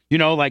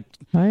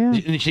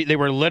 They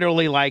were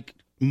literally like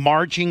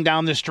marching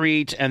down the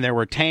streets, and there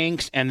were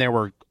tanks, and there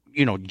were,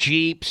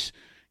 Jeeps,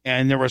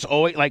 and there was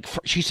always, like,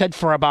 she said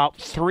for about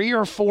 3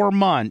 or 4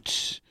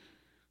 months,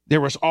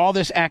 there was all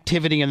this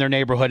activity in their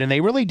neighborhood, and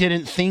they really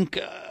didn't think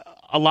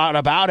a lot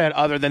about it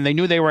other than they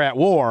knew they were at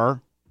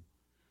war,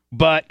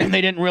 but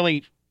they didn't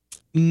really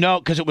know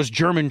because it was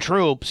German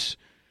troops.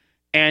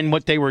 And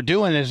what they were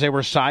doing is they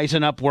were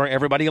sizing up where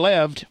everybody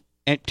lived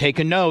and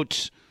taking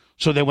notes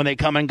so that when they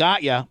come and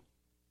got you.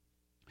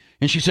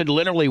 And she said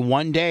literally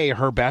one day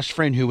her best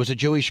friend, who was a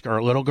Jewish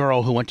girl, little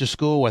girl who went to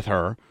school with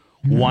her,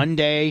 one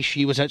day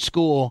she was at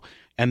school,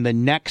 and the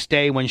next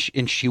day when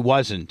she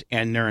wasn't,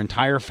 and their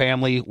entire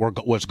family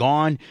was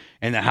gone,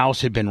 and the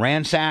house had been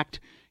ransacked,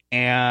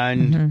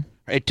 and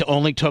it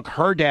only took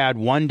her dad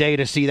one day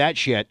to see that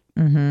shit.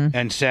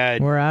 And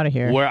said, we're out of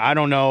here. I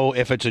don't know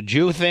if it's a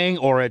Jew thing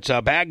or it's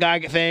a bad guy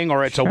thing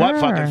or it's a what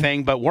fucking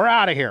thing, but we're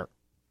out of here.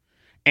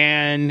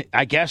 And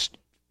I guess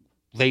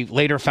they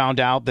later found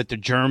out that the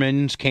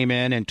Germans came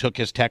in and took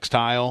his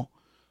textile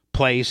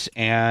place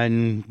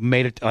and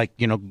made it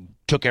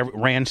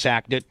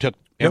ransacked it, took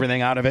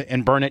everything out of it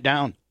and burned it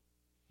down.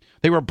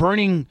 They were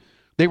burning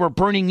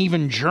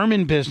even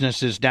German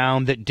businesses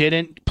down that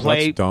didn't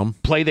play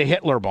the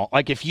Hitler ball.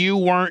 Like if you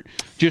weren't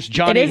just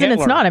Johnny It is Hitler,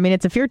 and it's not. I mean,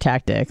 it's a fear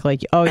tactic.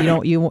 Like,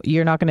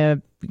 you're not going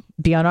to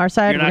be on our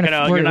side.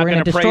 We're going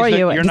to destroy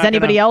you. Does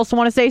anybody else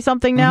want to say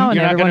something now?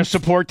 You're not going to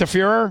support the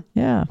Führer?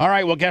 Yeah. All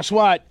right. Well, guess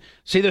what?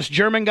 See this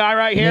German guy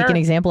right here? Make an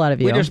example out of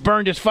you. We just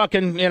burned his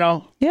fucking. Yeah.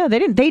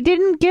 They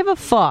didn't give a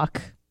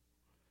fuck.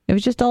 It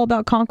was just all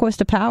about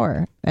conquest of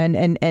power, and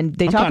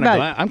they talk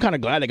about. I'm kind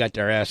of glad they got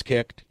their ass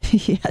kicked.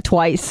 Yeah,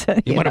 twice.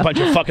 You want a bunch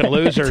of fucking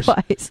losers.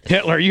 Twice.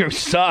 Hitler, you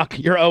suck.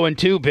 You're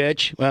 0-2,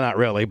 bitch. Well, not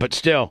really, but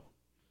still.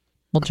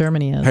 Well,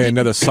 Germany is. Hey,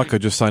 another sucker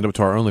just signed up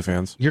to our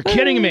OnlyFans. You're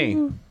kidding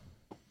me.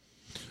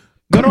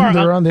 Go to our.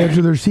 They're on the edge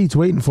of their seats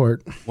waiting for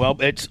it. Well,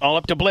 it's all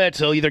up to Blitz.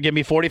 He'll either give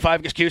me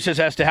 45 excuses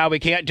as to how we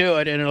can't do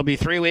it, and it'll be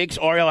 3 weeks,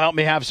 or he'll help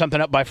me have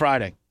something up by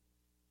Friday.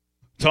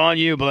 It's on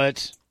you,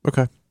 Blitz.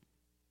 Okay.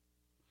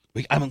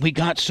 We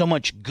got so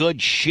much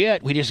good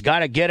shit. We just got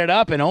to get it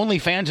up. And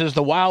OnlyFans is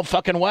the wild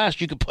fucking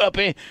west. You could put up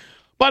in.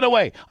 By the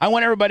way, I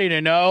want everybody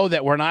to know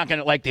that we're not going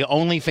to, like, the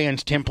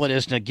OnlyFans template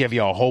is to give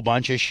you a whole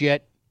bunch of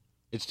shit.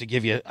 It's to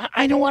give you.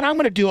 I know what I'm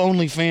going to do.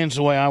 OnlyFans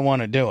the way I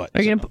want to do it.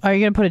 Are you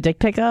gonna put a dick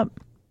pic up?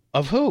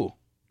 Of who?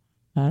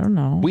 I don't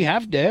know. We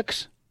have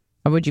dicks.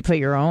 Or would you put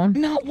your own?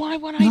 No, why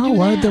would I do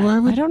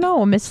that? I don't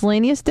know. A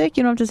miscellaneous dick?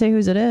 You don't have to say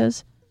whose it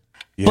is.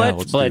 Yeah,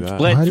 Blitz, let's do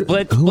blitz, that.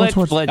 blitz, Who blitz,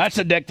 wants blitz, That's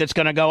the dick that's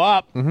going to go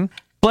up. Mm-hmm.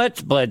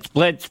 blitz, blitz,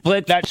 blitz,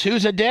 blitz. That's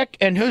who's a dick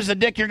and who's the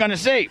dick you're going to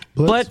see.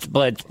 Blitz,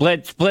 blitz,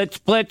 blitz, blitz,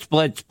 blitz,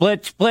 blitz,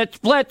 blitz, blitz, blitz,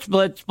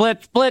 blitz, blitz,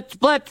 blitz,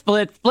 blitz, blitz,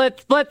 blitz,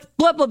 blitz, blitz, blitz,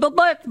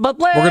 blitz,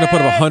 blitz. We're gonna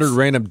put up 100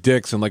 random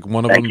dicks, and like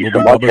one of them Thank will you be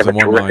so much. Bubba's Have a and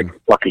one terrific mine.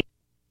 lucky.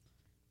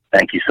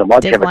 Thank you so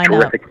much. Dick Have a line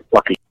terrific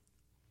lucky.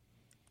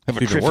 Have a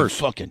Even terrific worse.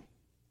 fucking.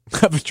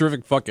 Have a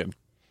terrific fucking.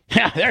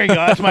 Yeah, there you go.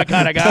 That's my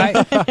kind of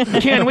guy.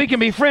 Ken, we can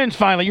be friends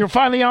finally. You're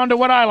finally on to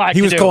what I like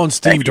He to was do. calling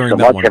Steve Thank you during so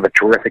that much. one. Have a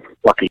terrific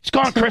lucky. It's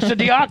gone, Krista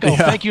Diaco.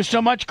 Thank you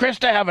so much,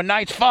 Krista. Have a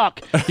nice fuck.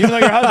 Even though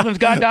your husband's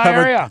got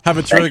diarrhea. Have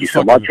a Thank terrific you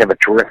so fucking. much. Have a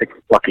terrific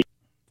lucky.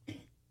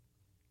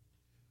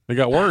 It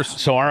got worse.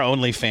 So our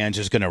OnlyFans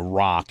is going to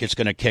rock. It's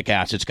going to kick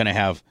ass. It's going to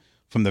have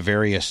from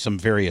the some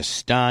various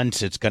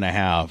stunts. It's going to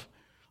have.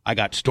 I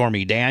got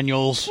Stormy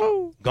Daniels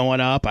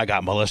going up. I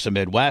got Melissa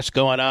Midwest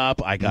going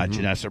up. I got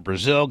Janessa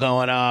Brazil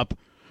going up.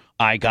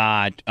 I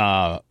got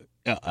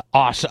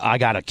I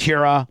got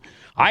Akira.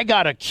 I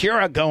got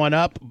Akira going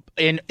up.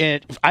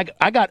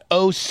 I got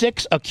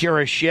 06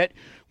 Akira shit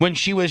when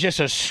she was just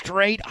a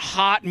straight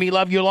hot me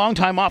love you long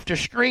time off the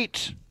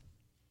streets.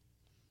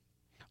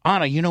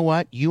 Anna, you know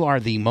what? You are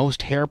the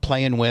most hair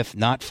playing with,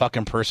 not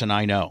fucking person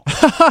I know.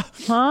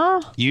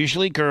 Huh?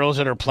 Usually girls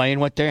that are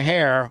playing with their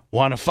hair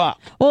want to fuck.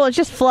 Well, it's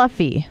just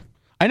fluffy.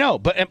 I know,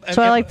 but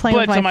So I like playing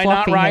with my am I not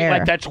fluffy right? hair.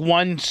 Like that's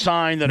one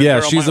sign that a Yeah,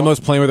 girl she's might the want-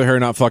 most playing with her hair,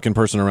 not fucking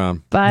person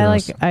around. But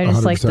Yes, I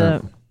just like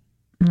the. 100%.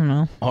 I don't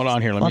know. Hold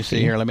on here. Let me see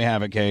Fluffy. here. Let me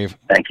have it, Cave.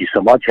 Thank you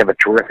so much. Have a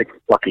terrific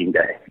fucking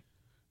day.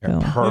 You're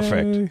Cool.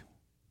 perfect.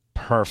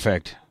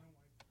 Perfect.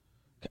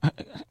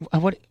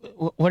 What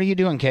are you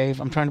doing,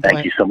 Cave? I'm trying to play.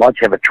 Thank you so much.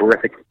 Have a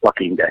terrific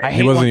fucking day. I He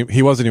hate wasn't. when-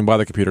 He wasn't even by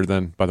the computer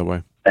then. By the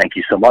way. Thank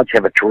you so much.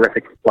 Have a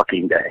terrific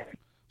fucking day.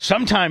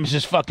 Sometimes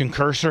this fucking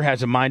cursor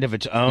has a mind of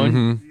its own.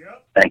 Mm-hmm.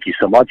 Thank you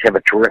so much. Have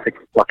a terrific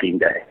fucking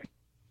day.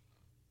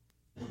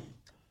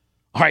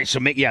 All right, so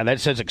that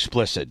says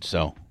explicit.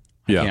 So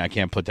Yeah. I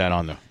can't put that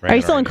on the. Are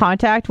you still in radar.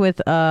 contact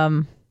with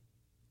Asa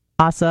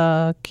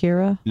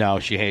Kira? No,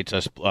 she hates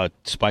us.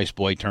 Spice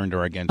Boy turned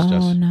her against Oh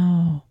us.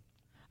 no.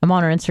 I'm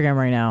on her Instagram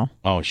right now.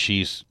 Oh,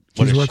 she's.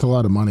 What She's is worth a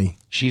lot of money.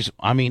 She's.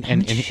 I mean,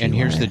 and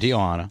here's the deal,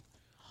 Anna.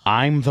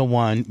 I'm the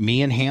one.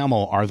 Me and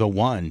Hamill are the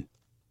one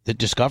that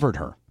discovered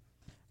her.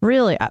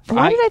 Really?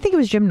 Why did I think it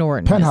was Jim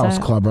Norton? Is Penthouse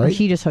that- Club, or right?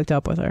 He just hooked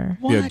up with her.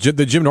 Yeah.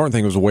 The Jim Norton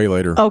thing was way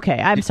later. Okay,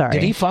 I'm sorry.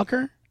 Did he fuck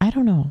her? I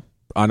don't know.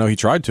 I know he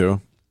tried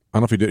to. I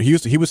don't know if he did.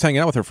 He was hanging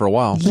out with her for a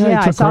while. Yeah, he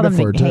Yeah, I took saw credit them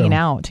for it, too. hanging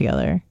out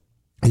together.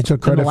 He took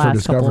in credit the for last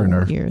discovering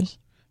couple her. years.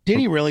 Did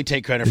he really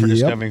take credit for Yep.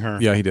 discovering her?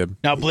 Yeah, he did.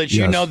 Now, Blitz,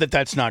 you Yes. know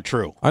that's not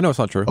true. I know it's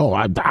not true. Oh,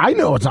 I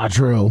know it's not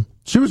true.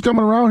 She was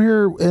coming around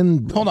here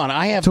in Hold on,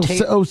 I have till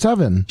tape.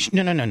 07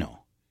 No.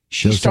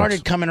 She 06.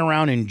 started coming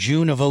around in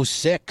June of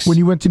 06. when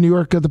you went to New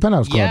York at the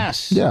Penthouse Club.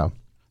 Yes. Yeah.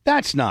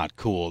 That's not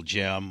cool,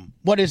 Jim.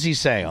 What does he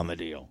say on the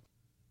deal?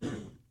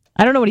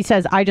 I don't know what he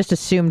says. I just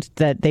assumed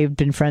that they've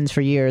been friends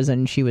for years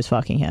and she was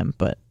fucking him,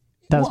 but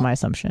that was my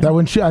assumption. That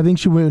when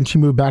she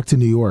moved back to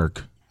New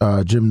York,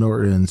 Jim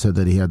Norton said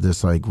that he had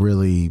this like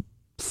really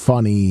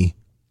funny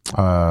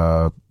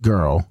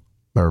girl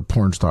or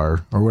porn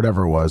star or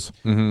whatever it was.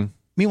 Mm-hmm.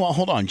 Meanwhile,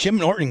 hold on. Jim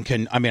Norton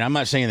can. I mean, I'm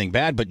not saying anything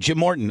bad, but Jim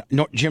Norton.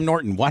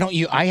 Why don't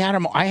you? I had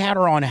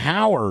her on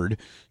Howard,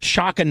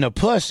 shocking the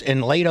puss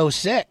in late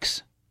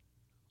 06.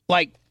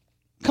 Like,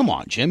 come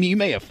on, Jim. You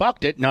may have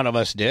fucked it. None of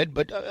us did,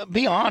 but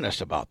be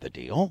honest about the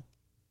deal.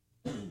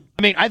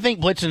 I mean, I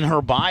think Blitz in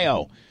her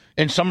bio,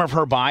 in some of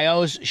her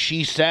bios,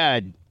 she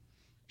said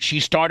she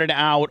started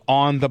out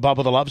on the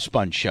Bubba the Love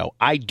Sponge show.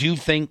 I do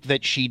think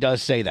that she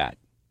does say that.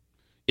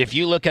 If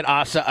you look at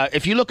Asa,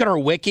 if you look at her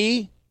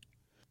wiki,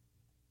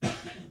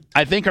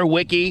 I think her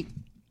wiki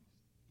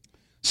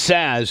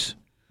says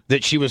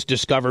that she was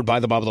discovered by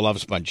the Bubba the Love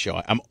Sponge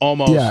show. I'm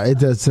almost. Yeah, it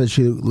does. Said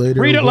she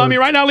later. Read it, let me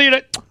worked- right now. Read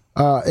it.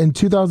 In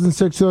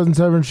 2006,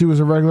 2007, she was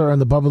a regular on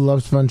the Bubba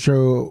Love Sponge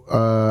show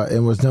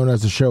and was known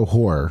as the show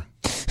whore.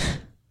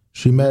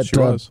 She met She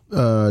was.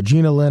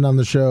 Gina Lynn on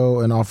the show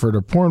and offered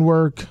her porn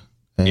work.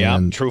 And Yeah,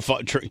 true.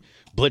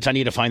 Blitz, I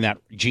need to find that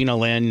Gina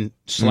Lynn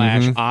 /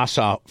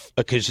 Asa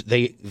because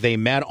they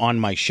met on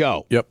my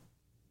show. Yep.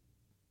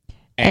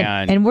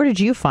 and where did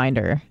you find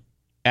her?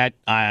 At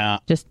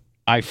Just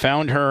I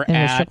found her in the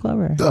at strip club?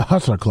 Or? The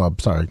Hustler Club,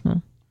 sorry.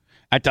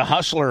 at the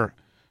Hustler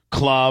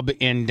Club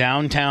in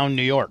downtown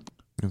New York,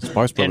 And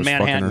Spice in Brothers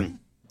fucking her.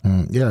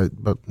 Manhattan. Yeah,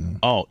 but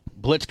Oh,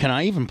 Blitz, can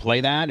I even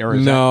play that? Or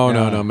is No.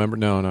 that, Remember?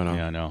 No.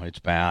 Yeah, no, it's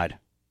bad.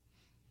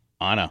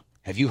 Anna,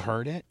 have you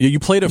heard it? Yeah, you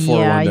played it for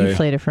her Yeah, one day you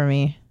played it for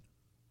me.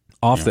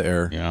 off the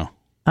air. Yeah.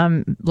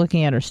 I'm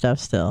looking at her stuff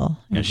still.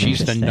 And It's she's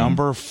the interesting.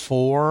 number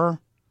 4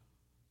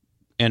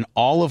 in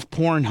all of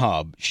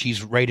Pornhub.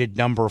 She's rated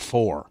number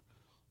 4.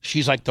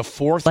 She's like the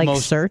 4th like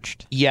most.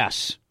 searched.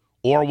 Yes,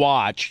 or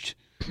watched.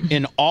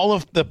 in all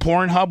of the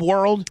Pornhub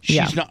world.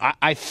 Yeah. She's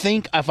I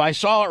think if I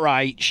saw it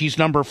right, she's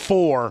number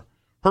 4.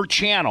 Her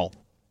channel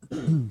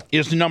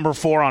is number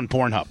 4 on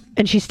Pornhub.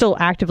 And she's still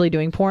actively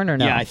doing porn or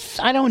no? Yeah,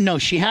 I don't know.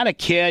 She had a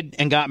kid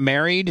and got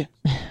married,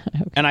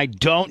 and I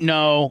don't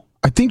know.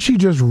 I think she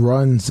just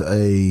runs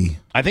a.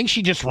 I think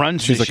she just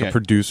runs. She's this like a shit.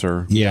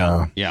 producer.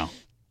 Yeah. Yeah.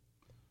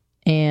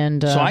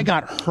 And So I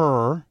got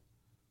her,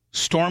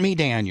 Stormy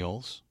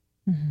Daniels,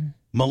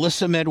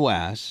 Melissa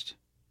Midwest,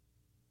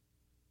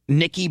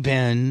 Nikki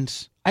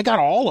Benz. I got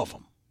all of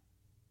them.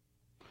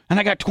 And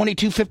I got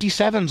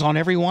 2257s on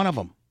every one of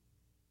them.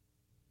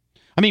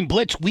 I mean,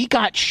 Blitz, we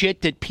got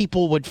shit that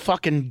people would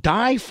fucking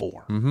die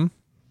for. Mm-hmm.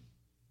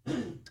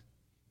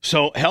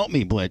 So help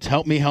me, Blitz.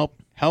 Help me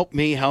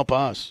help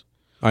us.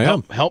 I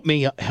am. Help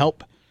me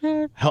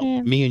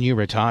me and you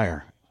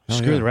retire.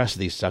 Screw yeah. the rest of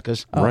these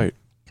suckers. Right.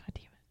 God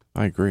damn it.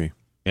 I agree.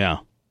 Yeah.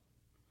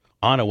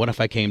 Anna, what if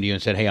I came to you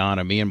and said, hey,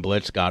 Anna, me and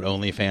Blitz got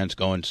OnlyFans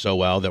going so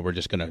well that we're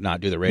just going to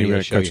not do the radio Maybe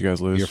I show. cut you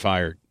guys loose. You're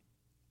fired.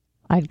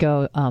 I'd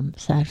go,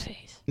 sad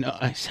face. No,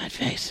 sad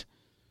face.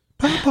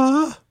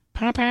 Papa.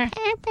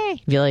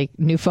 Be like,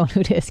 new phone,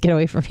 who dis? Get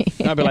away from me.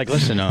 I'd be like,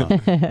 listen,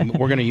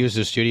 we're going to use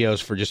the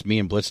studios for just me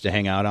and Blitz to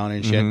hang out on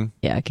and shit. Mhm.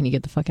 Yeah, can you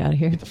get the fuck out of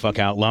here? Get the fuck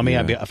out. Lummy,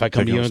 Yeah. if I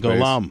come to Taking you up and go,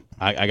 space. Lum,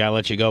 I got to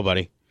let you go,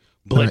 buddy.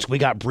 Blitz, we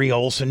got Brie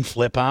Olson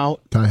flip out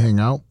Can I hang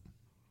out?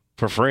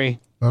 for free.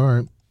 All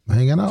right.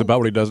 Hanging out. It's about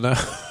what he does now.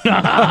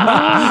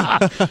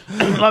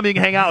 Lummy, you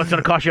can hang out. It's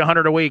going to cost you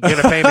 $100 a week. You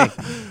got to pay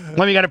me.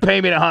 Lummy, you got to pay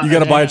me to hunt. You got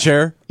to buy a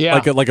chair? Yeah.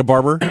 Like a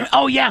barber?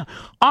 Oh, yeah.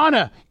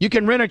 Anna, you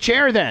can rent a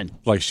chair then.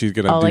 Like she's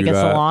going to Oh, do like a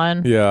that.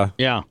 salon? Yeah.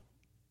 Yeah.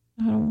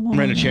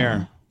 Rent a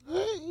chair.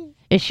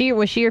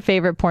 Was she your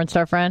favorite porn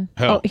star friend?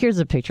 Who? Oh, here's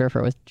a picture of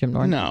her with Jim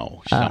Norton.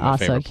 No, she's not my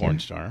also favorite cute. porn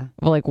star.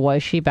 Well, like,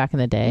 was she back in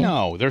the day?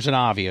 No, there's an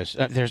obvious.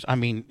 It's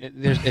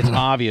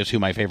obvious who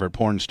my favorite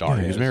porn star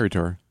Yeah, is. he's married to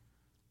her.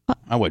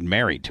 I wasn't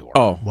married to her.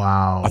 Oh.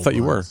 Wow. I thought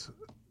you were.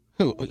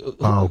 Who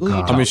Oh, who you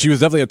God. I mean, she was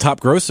definitely a top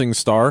grossing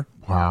star.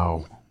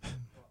 Wow.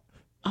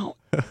 Oh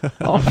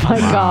my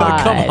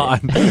god! Come on.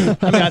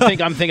 I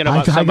mean, I'm thinking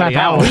about I got somebody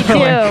that else. Me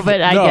too,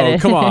 but I no, get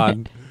it. come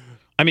on.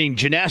 I mean,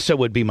 Janessa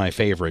would be my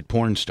favorite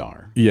porn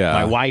star. Yeah.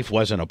 My wife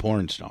wasn't a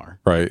porn star.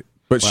 Right.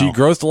 But she Well.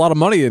 grossed a lot of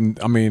money, and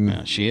I mean,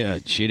 Yeah,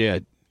 she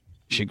did.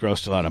 She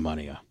grossed a lot of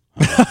money.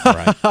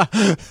 Right.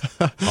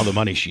 All the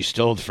money she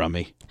stole from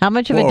me. How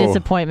much of a Whoa.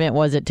 disappointment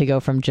was it to go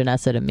from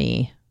Janessa to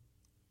me?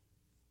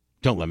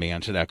 Don't let me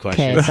answer that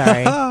question. Okay,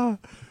 sorry. yeah,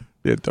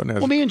 don't ask.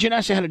 Well, me and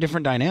Janessa had a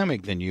different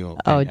dynamic than you.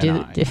 Oh, and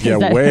I. is Yeah,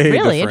 that way really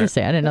different.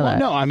 interesting? I didn't know Well, that.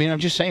 no, I mean, I'm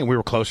just saying we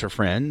were closer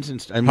friends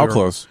and How we were,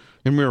 close?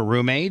 And we were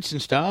roommates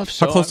and stuff.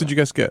 So How close did you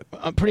guys get?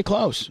 Pretty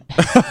close.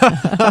 But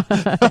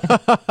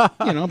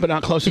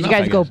not close Did you enough.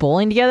 guys go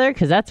bowling together?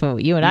 Because that's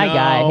what you and I No,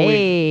 got. we-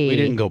 Hey, we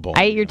didn't go bowling.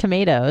 I ate your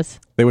tomatoes.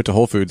 They went to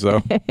Whole Foods, though.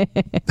 They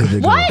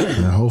did What? Go,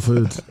 yeah, Whole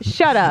Foods.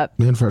 Shut up.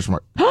 Me and Fresh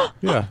Mart.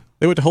 Yeah.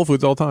 They went to Whole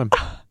Foods all the time.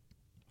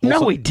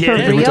 No, we For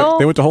didn't. real?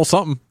 They went to Whole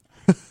something.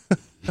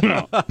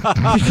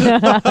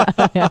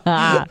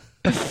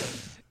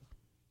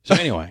 So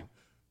anyway,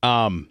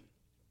 what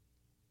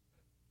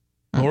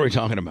were we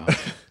talking about?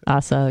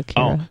 Asa,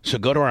 Kira. Oh, so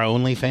go to our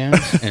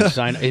OnlyFans and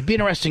sign. It'd be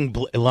interesting,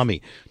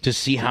 Lummy, to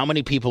see how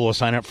many people will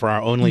sign up for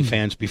our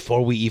OnlyFans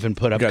before we even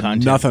put up Got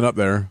content. nothing up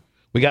there.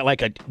 We got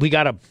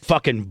a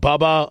fucking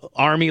Bubba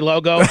Army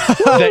logo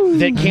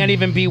that can't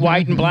even be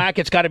white and black.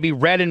 It's got to be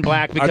red and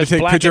black I because have to take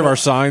a black picture and, of our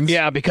signs.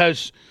 Yeah,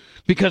 because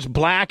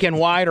black and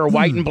white or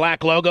white and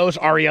black logos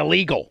are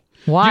illegal.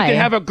 Why? You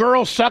can have a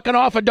girl sucking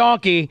off a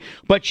donkey,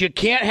 but you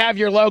can't have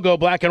your logo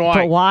black and white.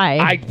 But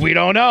why? We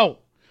don't know.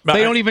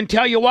 They don't even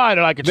tell you why.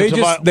 They're like,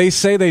 They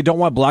say they don't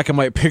want black and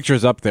white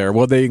pictures up there.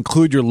 Well, they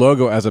include your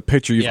logo as a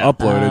picture you've Yeah.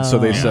 uploaded, so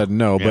they said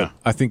no. Yeah. But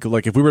I think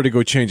like if we were to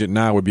go change it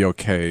now, it would be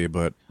okay.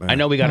 But I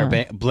know we got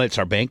our Blitz.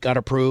 Our bank got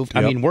approved.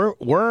 I Yep. mean,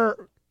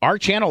 our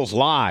channel's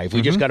live.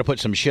 We just got to put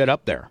some shit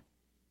up there,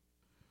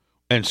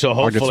 and so I'll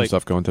get some hopefully,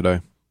 stuff going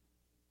today.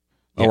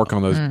 I'll Yeah. work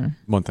on those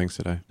one things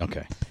today.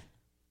 okay.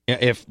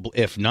 If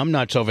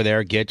Numbnuts over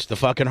there gets the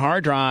fucking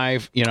hard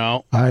drive,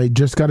 I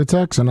just got a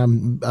text, and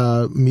I'm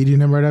meeting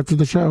him right after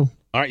the show.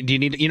 All right. Do you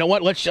need? You know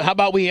what? How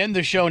about we end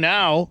the show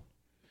now?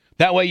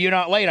 That way you're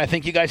not late. I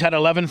think you guys had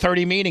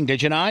 11:30 meeting.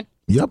 Did you not?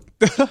 Yep.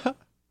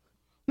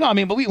 No, I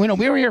mean, but we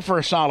were here for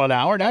a solid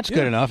hour. That's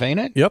good enough, ain't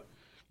it? Yep.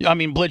 I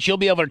mean, Blitz, you'll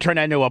be able to turn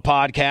that into a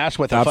podcast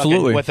with a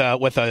Absolutely.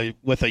 fucking,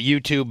 with a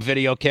YouTube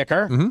video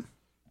kicker. Mm-hmm.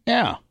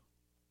 Yeah.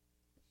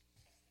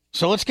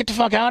 So let's get the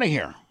fuck out of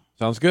here.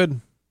 Sounds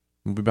good.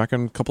 We'll be back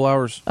in a couple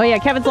hours. Oh, yeah,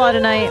 Kevin's Law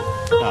tonight,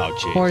 Oh,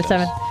 jeez. 4 to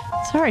 7.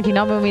 Sorry, do you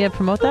not want me to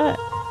promote that?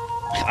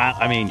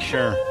 I mean,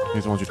 sure. I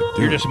just want you to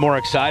do You're it. just more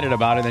excited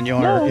about it than you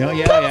are. Yeah.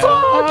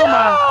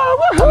 Oh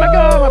my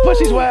God, my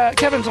pussy's wet.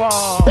 Kevin's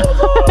Law.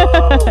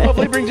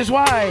 Hopefully he brings his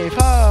wife.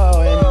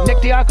 Oh, and Nick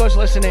Diaco's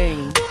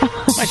listening.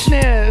 My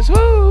sniz.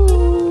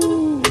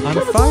 Woo.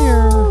 on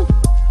fire.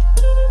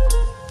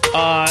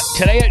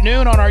 Today at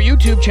noon on our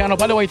YouTube channel.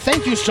 By the way,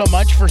 thank you so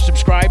much for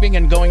subscribing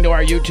and going to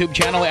our YouTube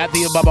channel at the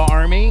Bubba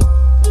Army.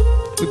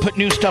 We put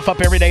new stuff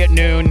up every day at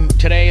noon.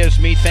 Today is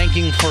me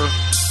thanking for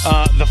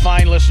the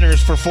fine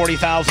listeners for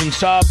 40,000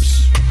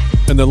 subs.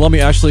 And the Lummy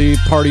Ashley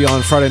party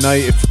on Friday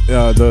night. If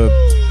the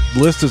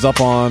list is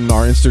up on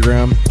our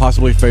Instagram,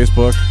 possibly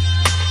Facebook.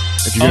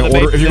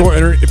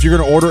 If you're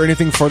gonna order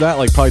anything for that,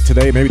 like probably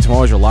today, maybe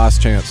tomorrow's your last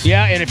chance.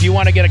 Yeah, and if you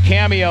want to get a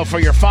cameo for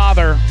your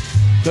father,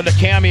 go to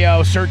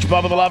Cameo, search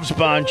Bubba the Love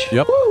Sponge.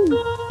 Yep.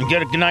 And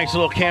get a nice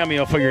little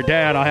cameo for your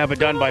dad. I'll have it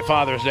done by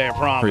Father's Day, I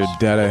promise. For your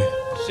daddy.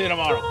 See you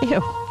tomorrow.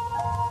 Ew.